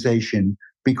organization,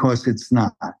 because it's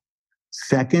not.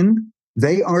 Second,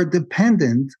 they are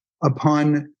dependent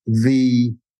upon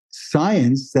the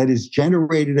science that is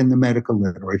generated in the medical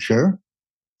literature,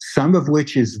 some of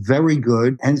which is very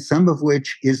good and some of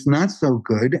which is not so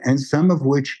good and some of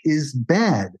which is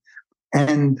bad.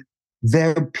 And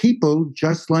they're people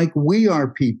just like we are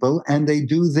people, and they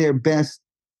do their best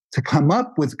to come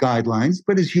up with guidelines.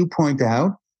 But as you point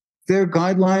out, their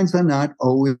guidelines are not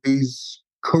always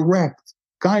correct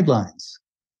guidelines.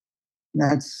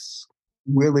 That's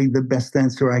really the best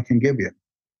answer I can give you.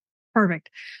 Perfect.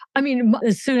 I mean,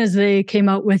 as soon as they came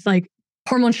out with like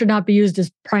hormones should not be used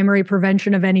as primary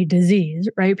prevention of any disease,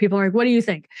 right? People are like, what do you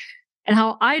think? And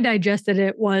how I digested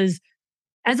it was,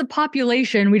 as a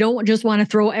population, we don't just want to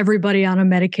throw everybody on a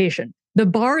medication. The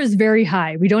bar is very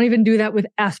high. We don't even do that with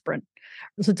aspirin.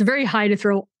 So it's very high to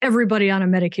throw everybody on a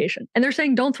medication. And they're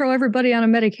saying, don't throw everybody on a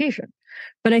medication.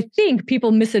 But I think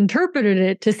people misinterpreted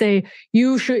it to say,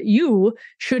 you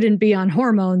shouldn't be on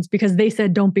hormones because they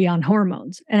said don't be on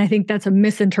hormones. And I think that's a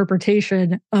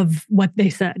misinterpretation of what they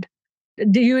said.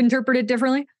 Do you interpret it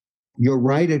differently? You're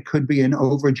right. It could be an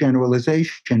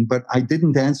overgeneralization, but I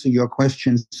didn't answer your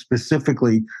question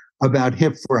specifically about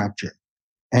hip fracture.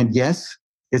 And yes,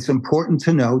 it's important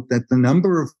to note that the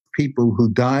number of people who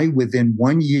die within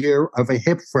 1 year of a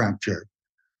hip fracture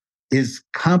is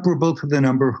comparable to the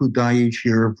number who die each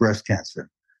year of breast cancer.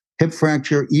 Hip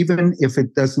fracture, even if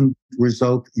it doesn't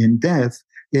result in death,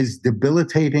 is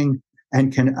debilitating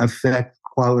and can affect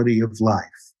quality of life.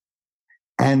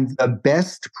 And the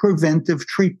best preventive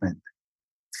treatment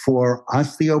for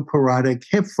osteoporotic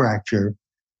hip fracture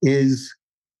is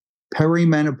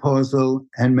perimenopausal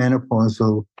and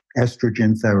menopausal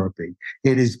estrogen therapy.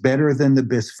 It is better than the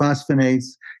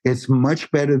bisphosphonates. It's much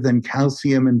better than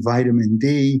calcium and vitamin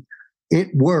D. It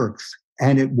works,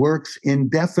 and it works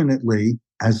indefinitely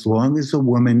as long as a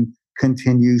woman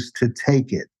continues to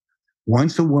take it.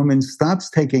 Once a woman stops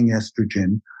taking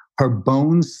estrogen, her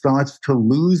bone starts to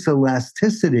lose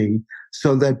elasticity,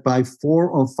 so that by 4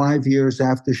 or 5 years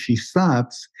after she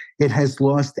stops, it has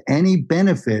lost any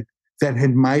benefit that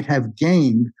it might have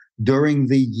gained during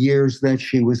the years that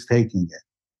she was taking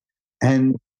it.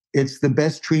 And it's the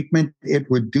best treatment. It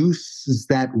reduces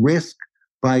that risk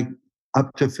by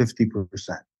up to 50%.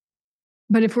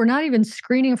 But if we're not even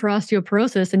screening for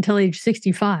osteoporosis until age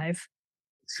 65.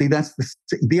 See, that's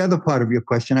the other part of your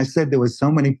question. I said there were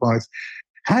so many parts.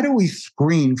 How do we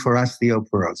screen for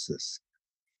osteoporosis?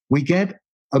 We get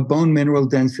a bone mineral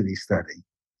density study.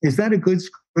 Is that a good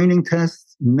screening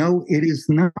test? No, it is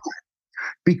not.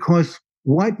 Because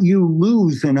what you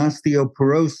lose in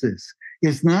osteoporosis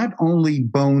is not only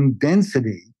bone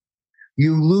density,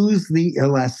 you lose the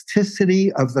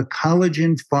elasticity of the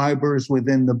collagen fibers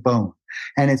within the bone.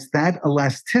 And it's that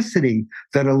elasticity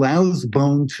that allows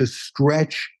bone to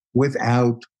stretch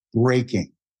without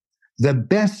breaking. The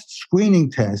best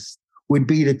screening test would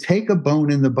be to take a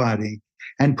bone in the body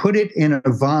and put it in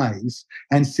a vise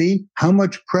and see how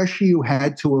much pressure you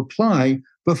had to apply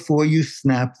before you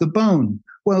snap the bone.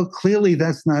 Well, clearly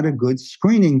that's not a good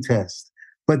screening test,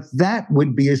 but that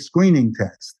would be a screening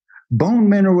test. Bone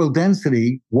mineral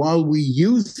density, while we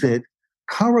use it,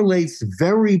 correlates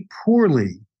very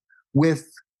poorly with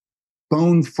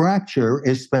bone fracture,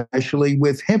 especially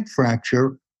with hip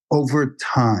fracture over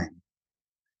time.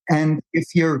 And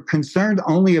if you're concerned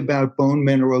only about bone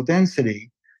mineral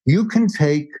density, you can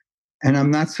take, and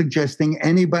I'm not suggesting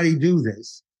anybody do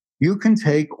this, you can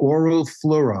take oral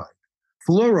fluoride.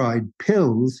 Fluoride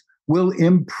pills will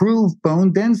improve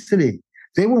bone density.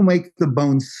 They will make the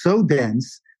bone so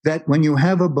dense that when you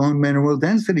have a bone mineral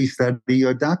density study,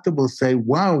 your doctor will say,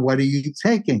 wow, what are you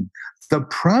taking? The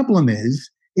problem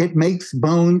is it makes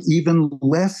bone even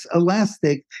less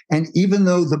elastic. And even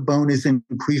though the bone is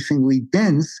increasingly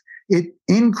dense, it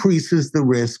increases the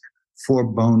risk for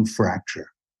bone fracture.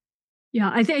 Yeah,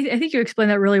 I think you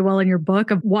explained that really well in your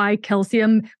book of why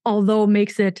calcium, although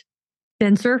makes it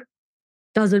denser,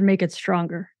 doesn't make it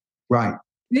stronger. Right.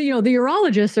 The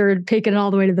urologists are taking it all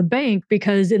the way to the bank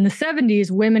because in the 70s,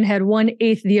 women had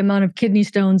 1/8 the amount of kidney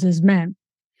stones as men.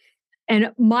 And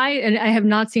I have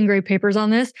not seen great papers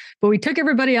on this, but we took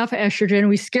everybody off of estrogen.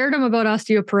 We scared them about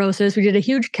osteoporosis. We did a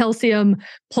huge calcium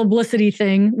publicity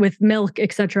thing with milk,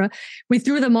 etc. We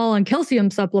threw them all on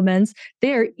calcium supplements.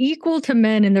 They are equal to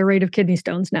men in their rate of kidney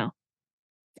stones now.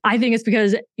 I think it's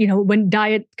because, when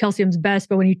diet calcium's best,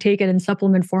 but when you take it in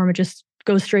supplement form, it just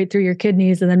goes straight through your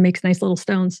kidneys and then makes nice little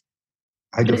stones.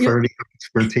 I defer to your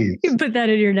expertise. You put that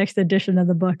in your next edition of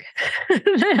the book.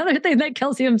 The other thing that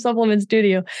calcium supplements do to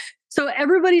you. So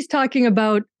everybody's talking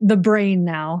about the brain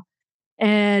now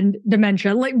and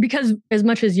dementia, because as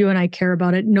much as you and I care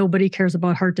about it, nobody cares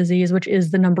about heart disease, which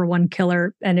is the number one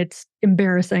killer, and it's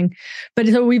embarrassing. But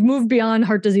so we've moved beyond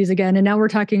heart disease again, and now we're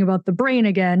talking about the brain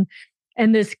again.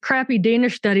 And this crappy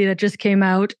Danish study that just came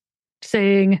out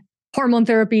saying hormone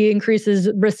therapy increases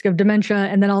risk of dementia.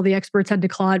 And then all the experts had to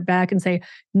claw it back and say,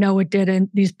 no, it didn't.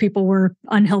 These people were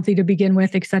unhealthy to begin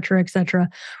with, et cetera, et cetera.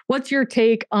 What's your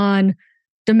take on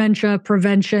dementia,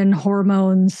 prevention,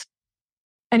 hormones?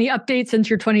 Any updates since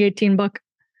your 2018 book?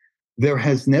 There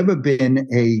has never been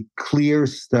a clear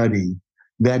study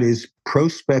that is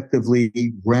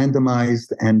prospectively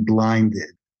randomized and blinded,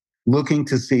 looking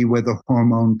to see whether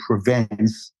hormone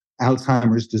prevents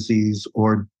Alzheimer's disease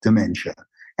or dementia.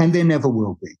 And there never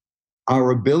will be. Our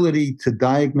ability to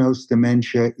diagnose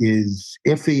dementia is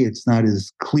iffy. It's not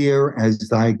as clear as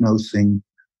diagnosing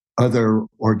other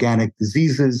organic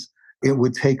diseases. It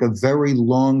would take a very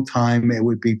long time. It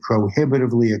would be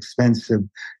prohibitively expensive,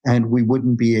 and we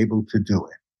wouldn't be able to do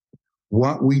it.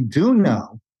 What we do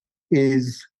know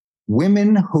is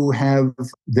women who have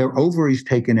their ovaries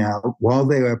taken out while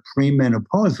they are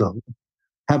premenopausal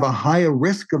have a higher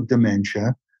risk of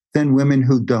dementia than women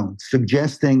who don't,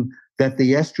 suggesting that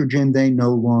the estrogen they no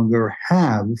longer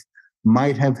have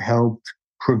might have helped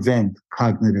prevent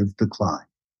cognitive decline.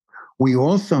 We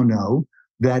also know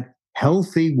that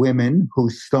healthy women who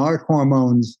start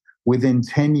hormones within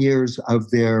 10 years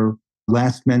of their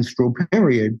last menstrual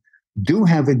period do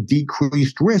have a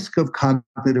decreased risk of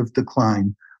cognitive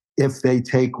decline if they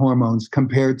take hormones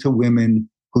compared to women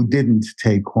who didn't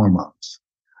take hormones.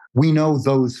 We know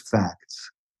those facts.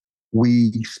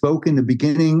 We spoke in the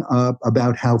beginning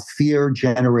about how fear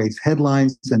generates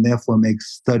headlines and therefore makes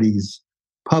studies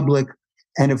public.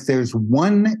 And if there's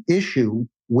one issue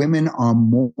women are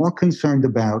more concerned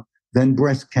about than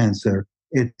breast cancer,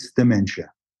 it's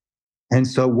dementia. And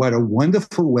so what a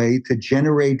wonderful way to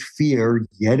generate fear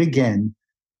yet again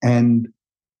and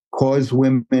cause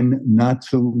women not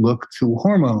to look to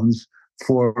hormones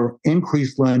for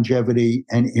increased longevity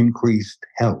and increased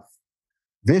health.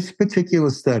 This particular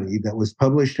study that was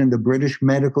published in the British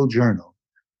Medical Journal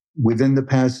within the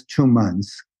past 2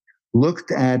 months looked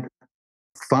at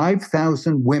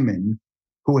 5,000 women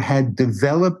who had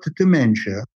developed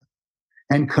dementia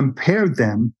and compared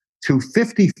them to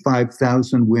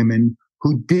 55,000 women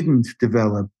who didn't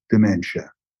develop dementia.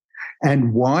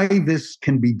 And why this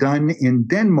can be done in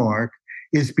Denmark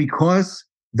is because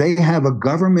they have a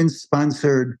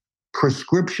government-sponsored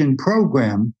prescription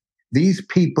program. These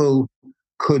people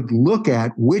could look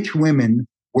at which women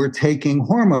were taking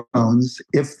hormones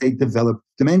if they developed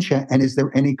dementia, and is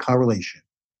there any correlation?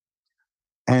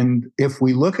 And if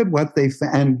we look at what they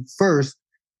found, first,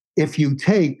 if you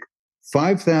take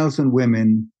 5,000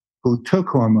 women who took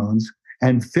hormones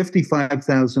and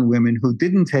 55,000 women who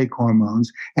didn't take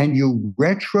hormones, and you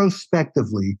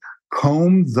retrospectively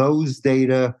comb those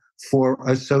data for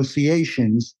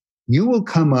associations, you will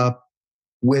come up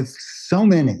with so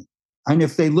many. And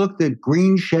if they looked at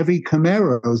green Chevy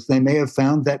Camaros, they may have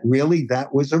found that really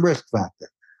that was a risk factor.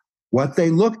 What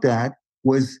they looked at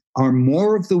are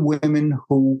more of the women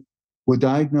who were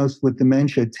diagnosed with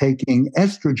dementia taking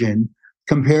estrogen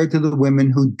compared to the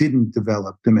women who didn't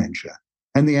develop dementia?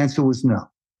 And the answer was no.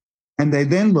 And they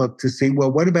then looked to see,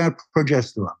 well, what about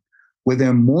progesterone? Were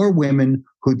there more women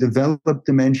who developed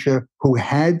dementia who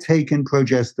had taken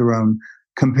progesterone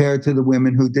compared to the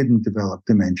women who didn't develop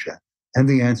dementia? And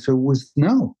the answer was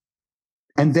no.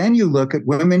 And then you look at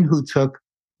women who took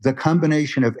the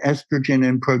combination of estrogen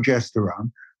and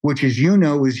progesterone, which, as you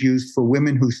know, is used for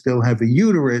women who still have a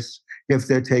uterus if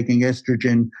they're taking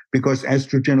estrogen, because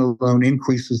estrogen alone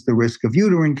increases the risk of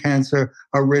uterine cancer,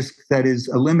 a risk that is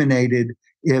eliminated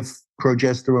if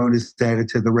progesterone is added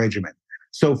to the regimen.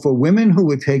 So for women who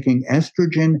were taking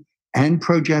estrogen and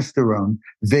progesterone,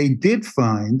 they did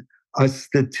find a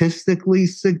statistically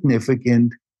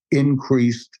significant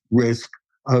increased risk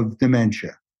of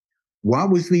dementia. What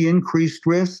was the increased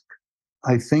risk?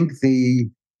 I think the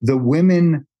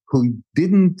women who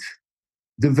didn't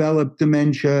develop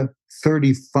dementia,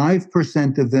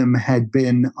 35% of them had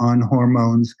been on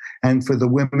hormones. And for the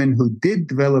women who did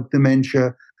develop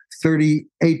dementia,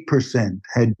 38%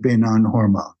 had been on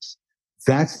hormones.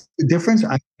 That's the difference.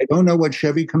 I don't know what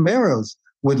Chevy Camaros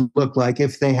would look like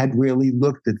if they had really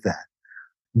looked at that.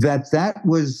 That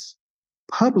was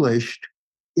published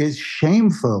is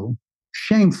shameful,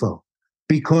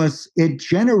 because it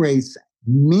generates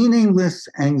meaningless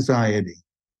anxiety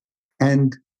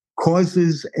and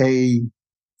causes a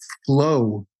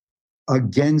flow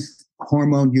against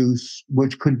hormone use,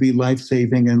 which could be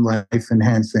life-saving and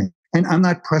life-enhancing. And I'm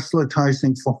not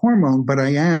proselytizing for hormone, but I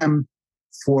am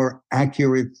for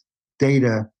accurate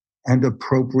data and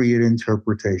appropriate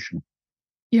interpretation.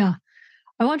 Yeah.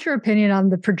 I want your opinion on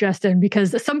the progestin,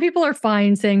 because some people are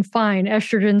fine saying, fine,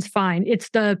 estrogen's fine. It's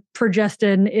the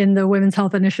progestin in the Women's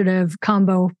Health Initiative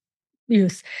combo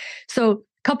use. So a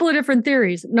couple of different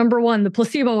theories. Number one, the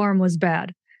placebo arm was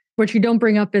bad, which you don't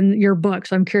bring up in your book.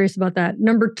 So I'm curious about that.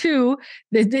 Number two,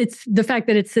 it's the fact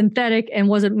that it's synthetic and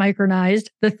wasn't micronized.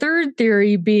 The third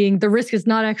theory being the risk is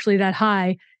not actually that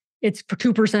high. It's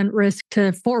 2% risk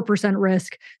to 4%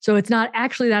 risk. So it's not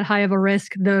actually that high of a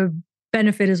risk. The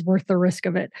benefit is worth the risk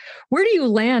of it. Where do you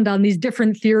land on these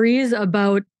different theories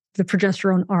about the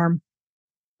progesterone arm?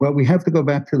 Well, we have to go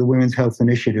back to the Women's Health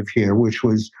Initiative here, which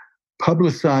was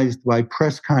publicized by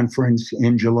press conference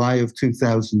in July of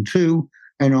 2002.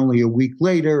 And only a week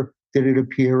later did it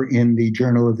appear in the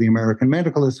Journal of the American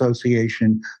Medical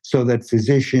Association, so that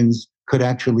physicians could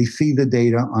actually see the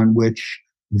data on which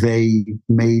they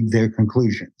made their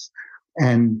conclusions.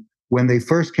 And when they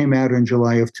first came out in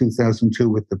July of 2002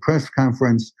 with the press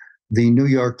conference, the New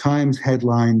York Times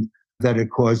headlined that it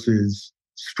causes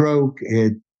stroke,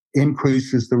 it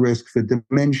increases the risk for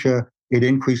dementia, it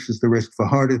increases the risk for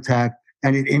heart attack,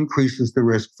 and it increases the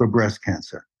risk for breast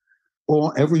cancer.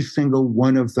 Every single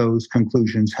one of those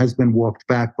conclusions has been walked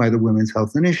back by the Women's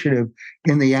Health Initiative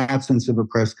in the absence of a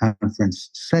press conference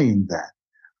saying that.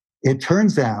 It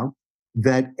turns out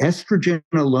that estrogen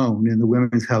alone in the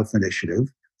Women's Health Initiative,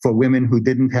 for women who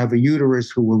didn't have a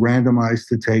uterus who were randomized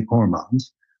to take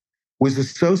hormones, was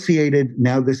associated,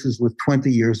 now this is with 20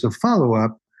 years of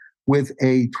follow-up, with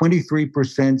a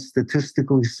 23%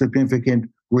 statistically significant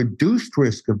reduced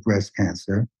risk of breast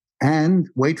cancer, and,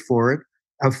 wait for it,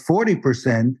 a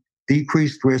 40%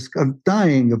 decreased risk of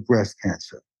dying of breast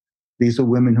cancer. These are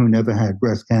women who never had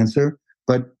breast cancer,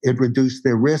 but it reduced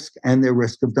their risk and their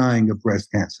risk of dying of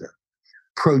breast cancer.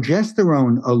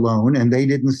 Progesterone alone, and they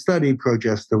didn't study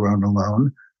progesterone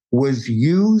alone, was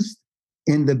used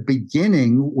in the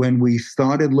beginning when we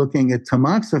started looking at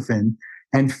tamoxifen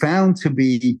and found to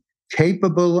be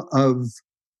capable of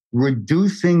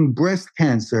reducing breast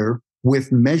cancer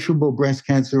with measurable breast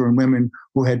cancer in women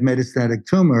who had metastatic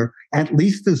tumor, at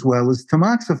least as well as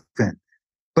tamoxifen.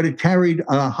 But it carried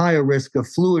a higher risk of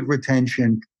fluid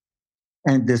retention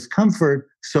and discomfort,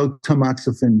 so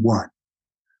tamoxifen won.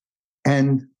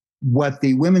 And what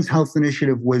the Women's Health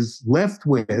Initiative was left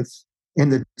with in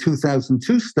the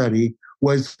 2002 study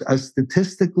was a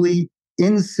statistically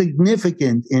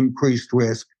insignificant increased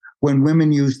risk when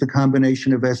women used the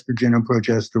combination of estrogen and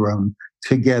progesterone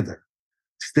together.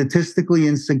 Statistically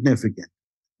insignificant.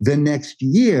 The next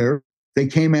year, they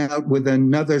came out with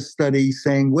another study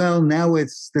saying, well, now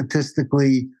it's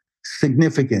statistically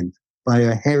significant by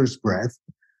a hair's breadth.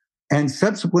 And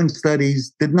subsequent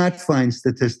studies did not find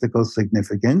statistical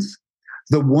significance.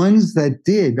 The ones that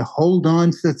did hold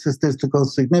on to statistical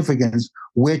significance,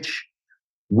 which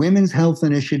Women's Health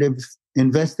Initiative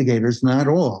investigators, not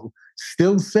all,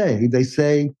 still say, they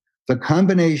say the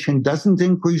combination doesn't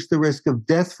increase the risk of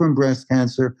death from breast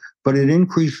cancer, but it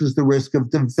increases the risk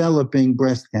of developing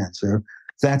breast cancer.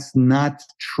 That's not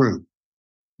true.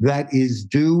 That is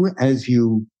due, as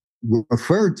you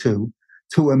referred to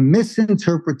a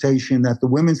misinterpretation that the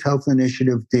Women's Health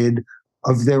Initiative did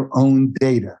of their own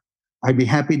data. I'd be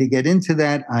happy to get into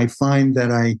that. I find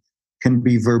that I can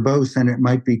be verbose and it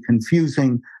might be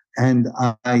confusing. And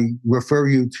I refer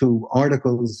you to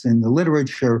articles in the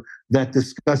literature that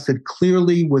discuss it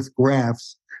clearly with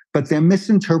graphs, but they're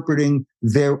misinterpreting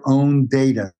their own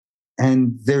data.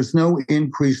 And there's no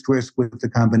increased risk with the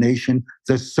combination.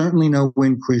 There's certainly no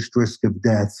increased risk of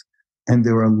death. And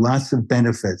there are lots of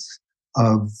benefits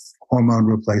of hormone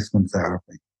replacement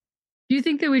therapy. Do you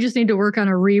think that we just need to work on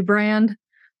a rebrand?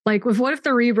 Like, what if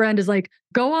the rebrand is like,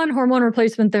 go on hormone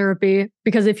replacement therapy,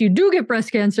 because if you do get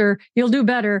breast cancer, you'll do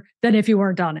better than if you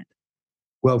weren't on it?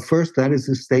 Well, first, that is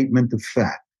a statement of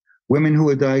fact. Women who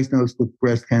are diagnosed with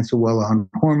breast cancer while on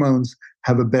hormones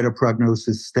have a better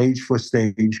prognosis stage for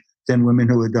stage than women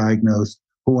who are diagnosed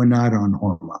who are not on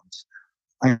hormones.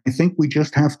 I think we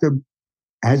just have to,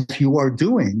 as you are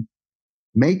doing,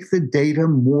 make the data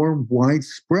more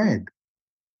widespread.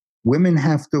 Women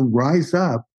have to rise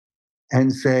up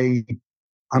and say,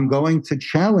 I'm going to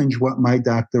challenge what my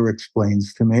doctor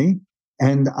explains to me.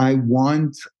 And I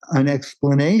want an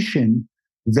explanation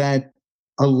that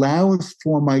allows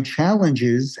for my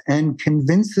challenges and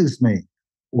convinces me,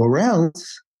 or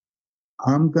else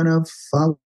I'm going to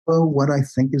follow what I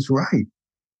think is right.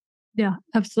 Yeah,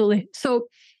 absolutely. So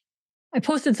I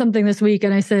posted something this week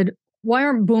and I said, why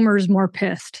aren't boomers more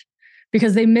pissed?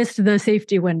 Because they missed the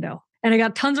safety window. And I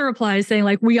got tons of replies saying,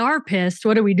 like, we are pissed.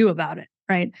 What do we do about it?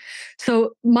 Right.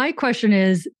 So my question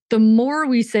is, the more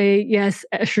we say, yes,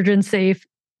 estrogen's safe,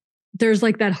 there's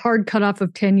like that hard cutoff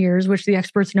of 10 years, which the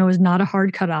experts know is not a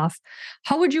hard cutoff.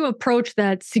 How would you approach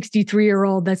that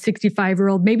 63-year-old, that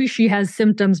 65-year-old? Maybe she has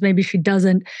symptoms, maybe she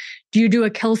doesn't. Do you do a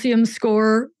calcium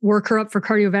score, work her up for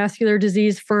cardiovascular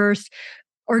disease first?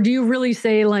 Or do you really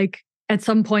say, like, at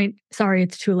some point, sorry,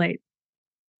 it's too late?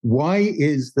 Why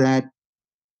is that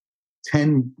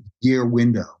 10-year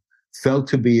window felt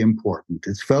to be important?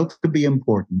 It's felt to be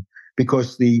important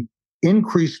because the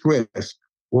increased risk,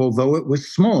 although it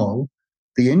was small,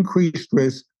 the increased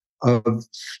risk of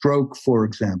stroke, for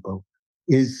example,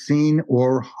 is seen,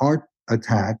 or heart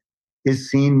attack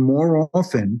is seen more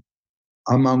often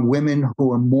among women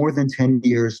who are more than 10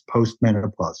 years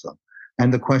postmenopausal.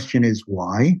 And the question is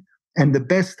why? And the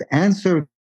best answer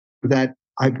that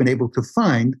I've been able to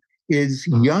find is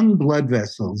young blood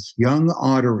vessels, young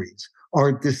arteries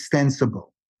are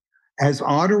distensible. As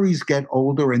arteries get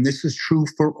older, and this is true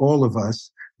for all of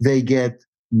us, they get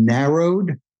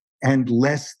narrowed and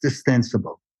less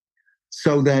distensible.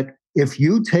 So that if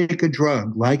you take a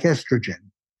drug like estrogen,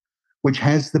 which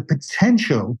has the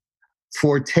potential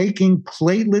for taking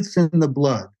platelets in the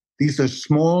blood, these are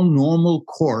small normal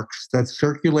corks that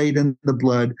circulate in the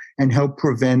blood and help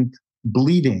prevent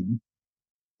bleeding.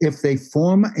 If they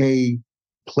form a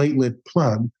platelet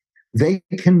plug, they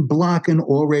can block an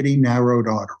already narrowed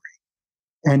artery.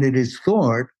 And it is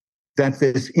thought that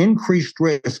this increased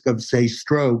risk of, say,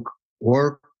 stroke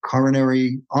or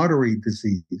coronary artery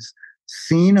disease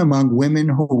seen among women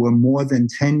who were more than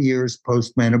 10 years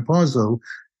postmenopausal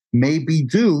may be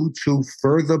due to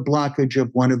further blockage of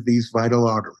one of these vital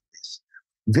arteries.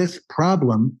 This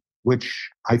problem, which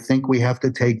I think we have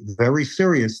to take very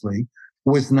seriously,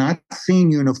 was not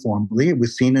seen uniformly. It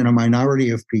was seen in a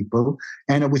minority of people,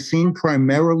 and it was seen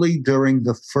primarily during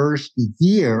the first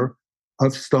year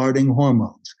of starting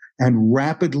hormones, and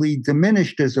rapidly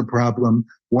diminished as a problem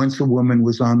once a woman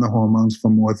was on the hormones for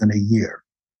more than a year.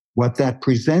 What that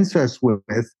presents us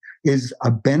with is a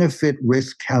benefit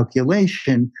risk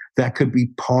calculation that could be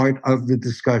part of the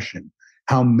discussion.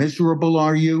 How miserable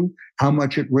are you? How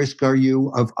much at risk are you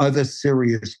of other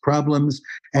serious problems?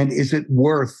 And is it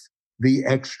worth the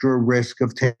extra risk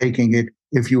of taking it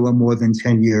if you are more than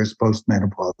 10 years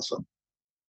postmenopausal?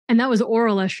 And that was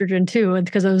oral estrogen too,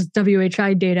 because it was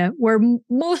WHI data, where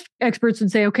most experts would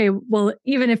say, okay, well,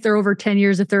 even if they're over 10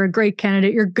 years, if they're a great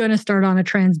candidate, you're going to start on a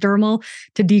transdermal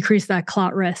to decrease that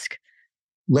clot risk.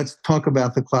 Let's talk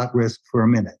about the clot risk for a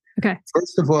minute. Okay.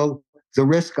 First of all, the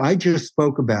risk I just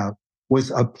spoke about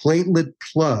was a platelet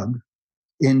plug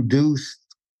induced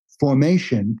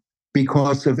formation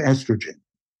because of estrogen.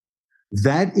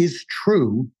 That is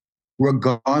true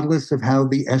regardless of how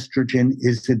the estrogen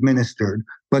is administered,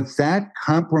 but that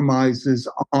compromises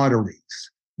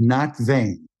arteries, not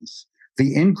veins.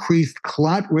 The increased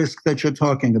clot risk that you're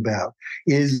talking about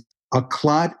is a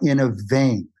clot in a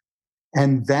vein.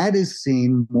 And that is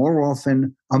seen more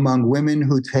often among women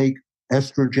who take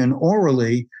estrogen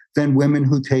orally than women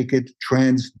who take it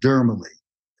transdermally.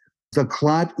 The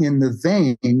clot in the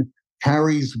vein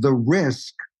carries the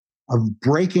risk of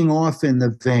breaking off in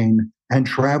the vein and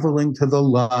traveling to the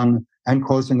lung and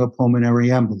causing a pulmonary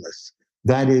embolus.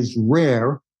 That is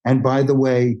rare. And by the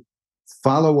way,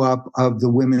 follow-up of the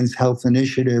Women's Health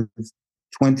Initiative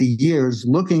 20 years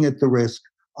looking at the risk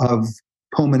of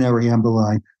pulmonary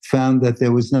emboli found that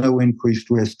there was no increased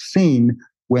risk seen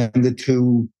when the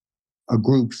two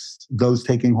groups, those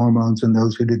taking hormones and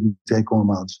those who didn't take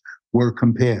hormones, were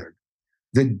compared.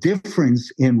 The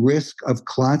difference in risk of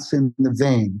clots in the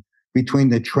vein between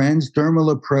the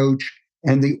transdermal approach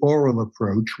and the oral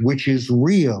approach, which is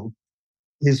real,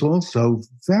 is also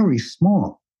very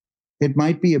small. It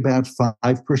might be about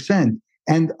 5%.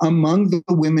 And among the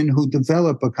women who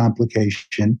develop a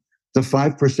complication, the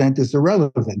 5% is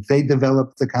irrelevant. They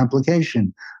develop the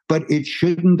complication. But it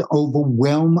shouldn't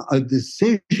overwhelm a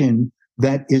decision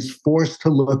that is forced to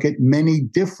look at many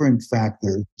different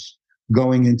factors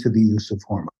going into the use of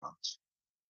hormones.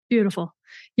 Beautiful.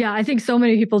 Yeah, I think so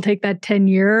many people take that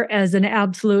 10-year as an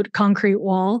absolute concrete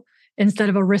wall instead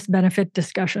of a risk-benefit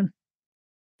discussion.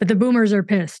 But the boomers are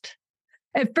pissed.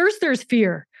 At first, there's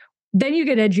fear. Then you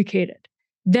get educated.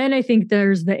 Then I think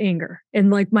there's the anger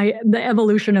and like the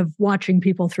evolution of watching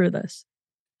people through this.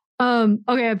 Okay,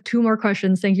 I have two more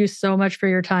questions. Thank you so much for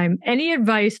your time. Any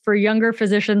advice for younger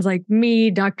physicians like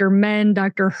me, Dr. Men,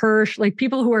 Dr. Hirsch, like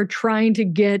people who are trying to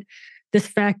get this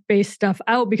fact-based stuff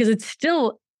out? Because it's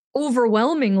still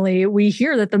overwhelmingly, we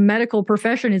hear that the medical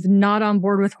profession is not on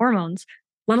board with hormones,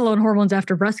 let alone hormones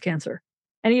after breast cancer.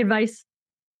 Any advice?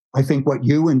 I think what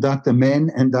you and Dr.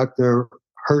 Men and Dr.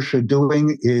 Hirsch are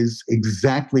doing is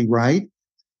exactly right.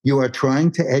 You are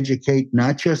trying to educate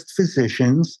not just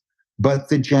physicians, but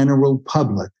the general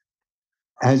public.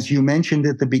 As you mentioned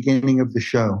at the beginning of the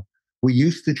show, we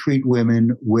used to treat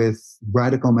women with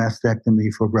radical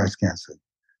mastectomy for breast cancer.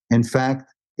 In fact,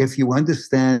 if you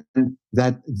understand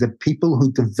that the people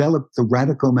who developed the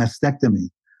radical mastectomy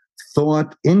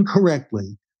thought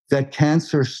incorrectly that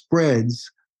cancer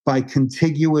spreads by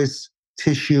contiguous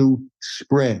tissue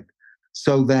spread,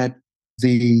 so that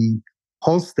the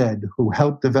Halsted, who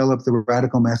helped develop the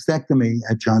radical mastectomy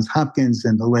at Johns Hopkins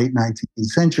in the late 19th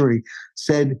century,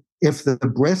 said if the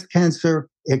breast cancer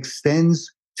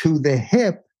extends to the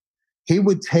hip, he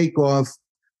would take off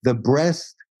the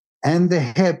breast and the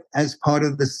hip as part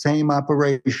of the same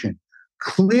operation.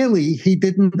 Clearly, he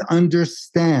didn't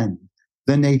understand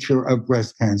the nature of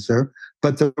breast cancer,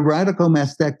 but the radical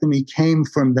mastectomy came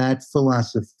from that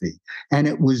philosophy. And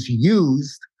it was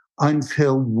used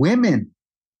until women,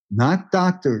 not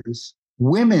doctors,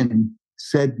 women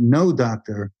said, no,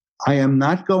 doctor, I am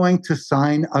not going to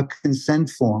sign a consent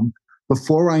form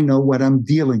before I know what I'm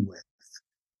dealing with.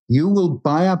 You will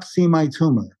biopsy my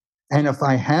tumor. And if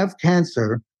I have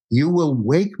cancer, you will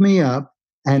wake me up.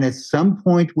 And at some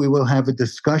point, we will have a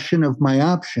discussion of my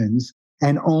options.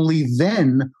 And only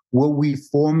then will we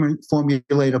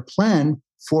formulate a plan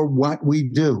for what we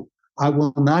do. I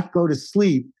will not go to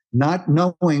sleep not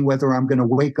knowing whether I'm going to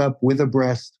wake up with a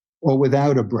breast or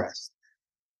without a breast.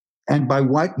 And by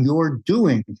what you're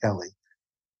doing, Kelly,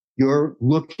 you're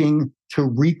looking to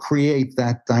recreate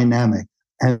that dynamic.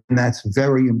 And that's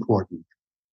very important.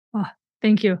 Oh,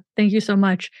 thank you. Thank you so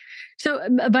much. So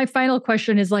my final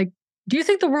question is like, do you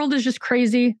think the world is just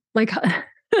crazy? Like,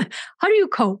 how do you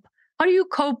cope? How do you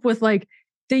cope with like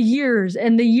the years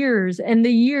and the years and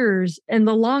the years and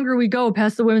the longer we go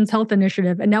past the Women's Health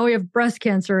Initiative? And now we have breast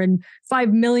cancer and 5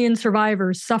 million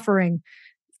survivors suffering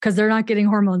because they're not getting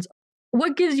hormones.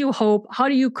 What gives you hope? How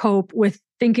do you cope with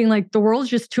thinking like the world's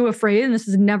just too afraid and this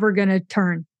is never going to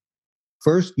turn?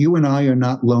 First, you and I are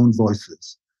not lone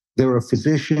voices. There are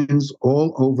physicians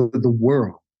all over the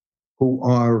world who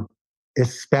are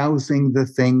espousing the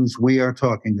things we are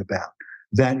talking about,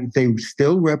 that they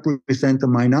still represent a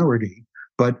minority,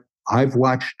 but I've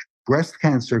watched breast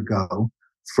cancer go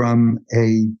from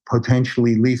a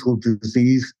potentially lethal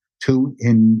disease to,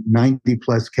 in 90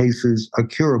 plus cases, a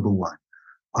curable one.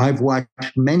 I've watched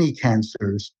many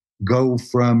cancers go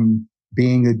from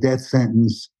being a death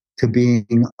sentence to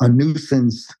being a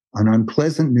nuisance, an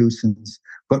unpleasant nuisance,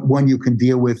 but one you can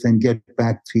deal with and get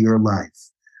back to your life.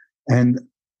 And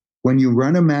when you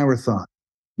run a marathon,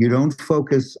 you don't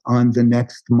focus on the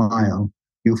next mile,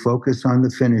 you focus on the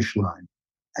finish line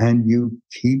and you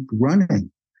keep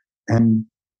running. And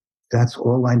that's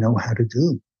all I know how to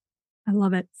do. I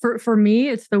love it. For me,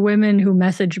 it's the women who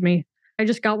message me. I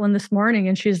just got one this morning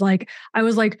and she's like, I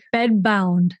was like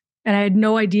bedbound and I had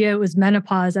no idea it was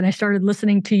menopause. And I started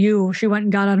listening to you. She went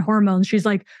and got on hormones. She's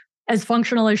like as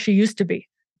functional as she used to be,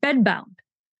 bedbound.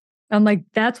 I'm like,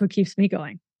 that's what keeps me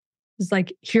going. It's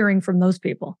like hearing from those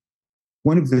people.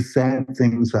 One of the sad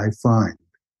things I find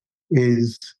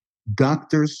is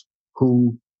doctors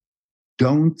who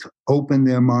don't open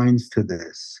their minds to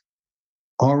this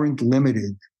aren't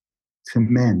limited to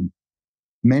men.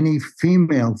 Many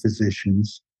female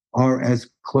physicians are as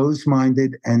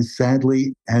close-minded and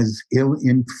sadly as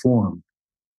ill-informed.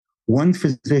 One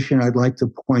physician I'd like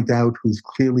to point out who's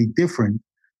clearly different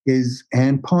is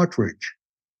Ann Partridge.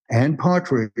 Ann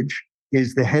Partridge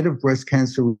is the head of breast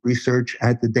cancer research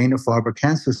at the Dana-Farber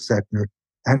Cancer Center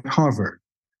at Harvard.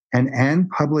 And Ann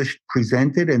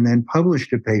presented and then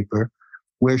published a paper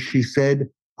where she said,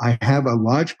 I have a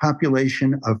large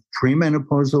population of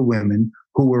premenopausal women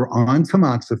who were on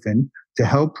tamoxifen to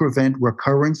help prevent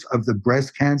recurrence of the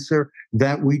breast cancer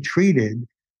that we treated,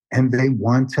 and they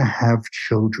want to have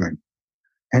children.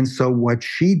 And so what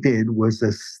she did was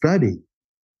a study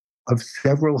of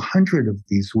several hundred of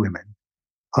these women,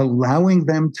 allowing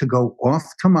them to go off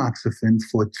tamoxifen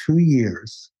for 2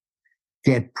 years,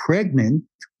 get pregnant,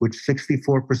 which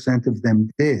 64% of them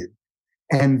did,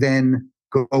 and then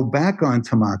go back on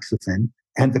tamoxifen.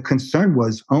 And the concern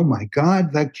was, oh my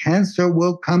God, the cancer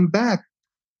will come back.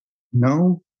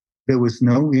 No, there was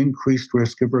no increased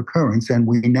risk of recurrence. And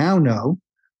we now know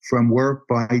from work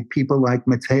by people like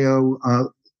Matteo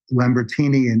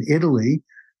Lambertini in Italy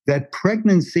that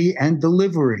pregnancy and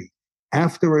delivery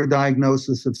after a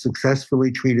diagnosis of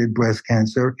successfully treated breast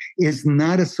cancer is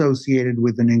not associated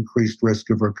with an increased risk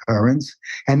of recurrence.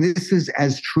 And this is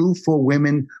as true for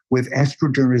women with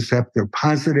estrogen receptor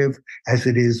positive as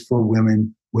it is for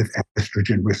women with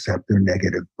estrogen receptor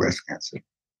negative breast cancer.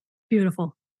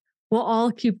 Beautiful. We'll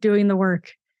all keep doing the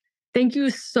work. Thank you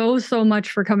so, so much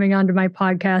for coming onto my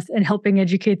podcast and helping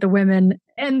educate the women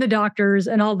and the doctors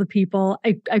and all the people.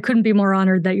 I couldn't be more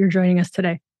honored that you're joining us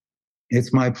today.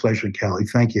 It's my pleasure, Kelly.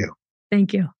 Thank you.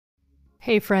 Thank you.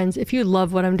 Hey friends, if you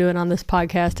love what I'm doing on this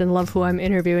podcast and love who I'm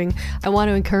interviewing, I want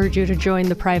to encourage you to join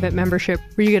the private membership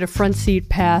where you get a front seat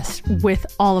pass with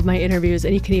all of my interviews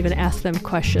and you can even ask them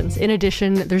questions. In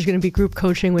addition, there's going to be group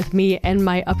coaching with me and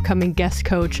my upcoming guest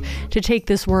coach to take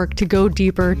this work to go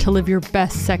deeper, to live your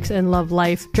best sex and love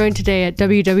life. Join today at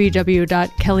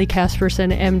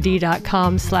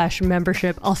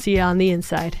www.kellykaspersonmd.com/membership. I'll see you on the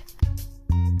inside.